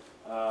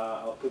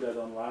 I'll put that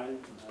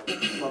online.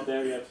 It's not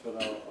there yet, but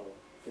I'll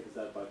fix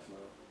that by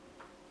tomorrow.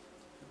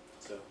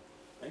 So,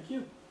 thank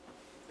you.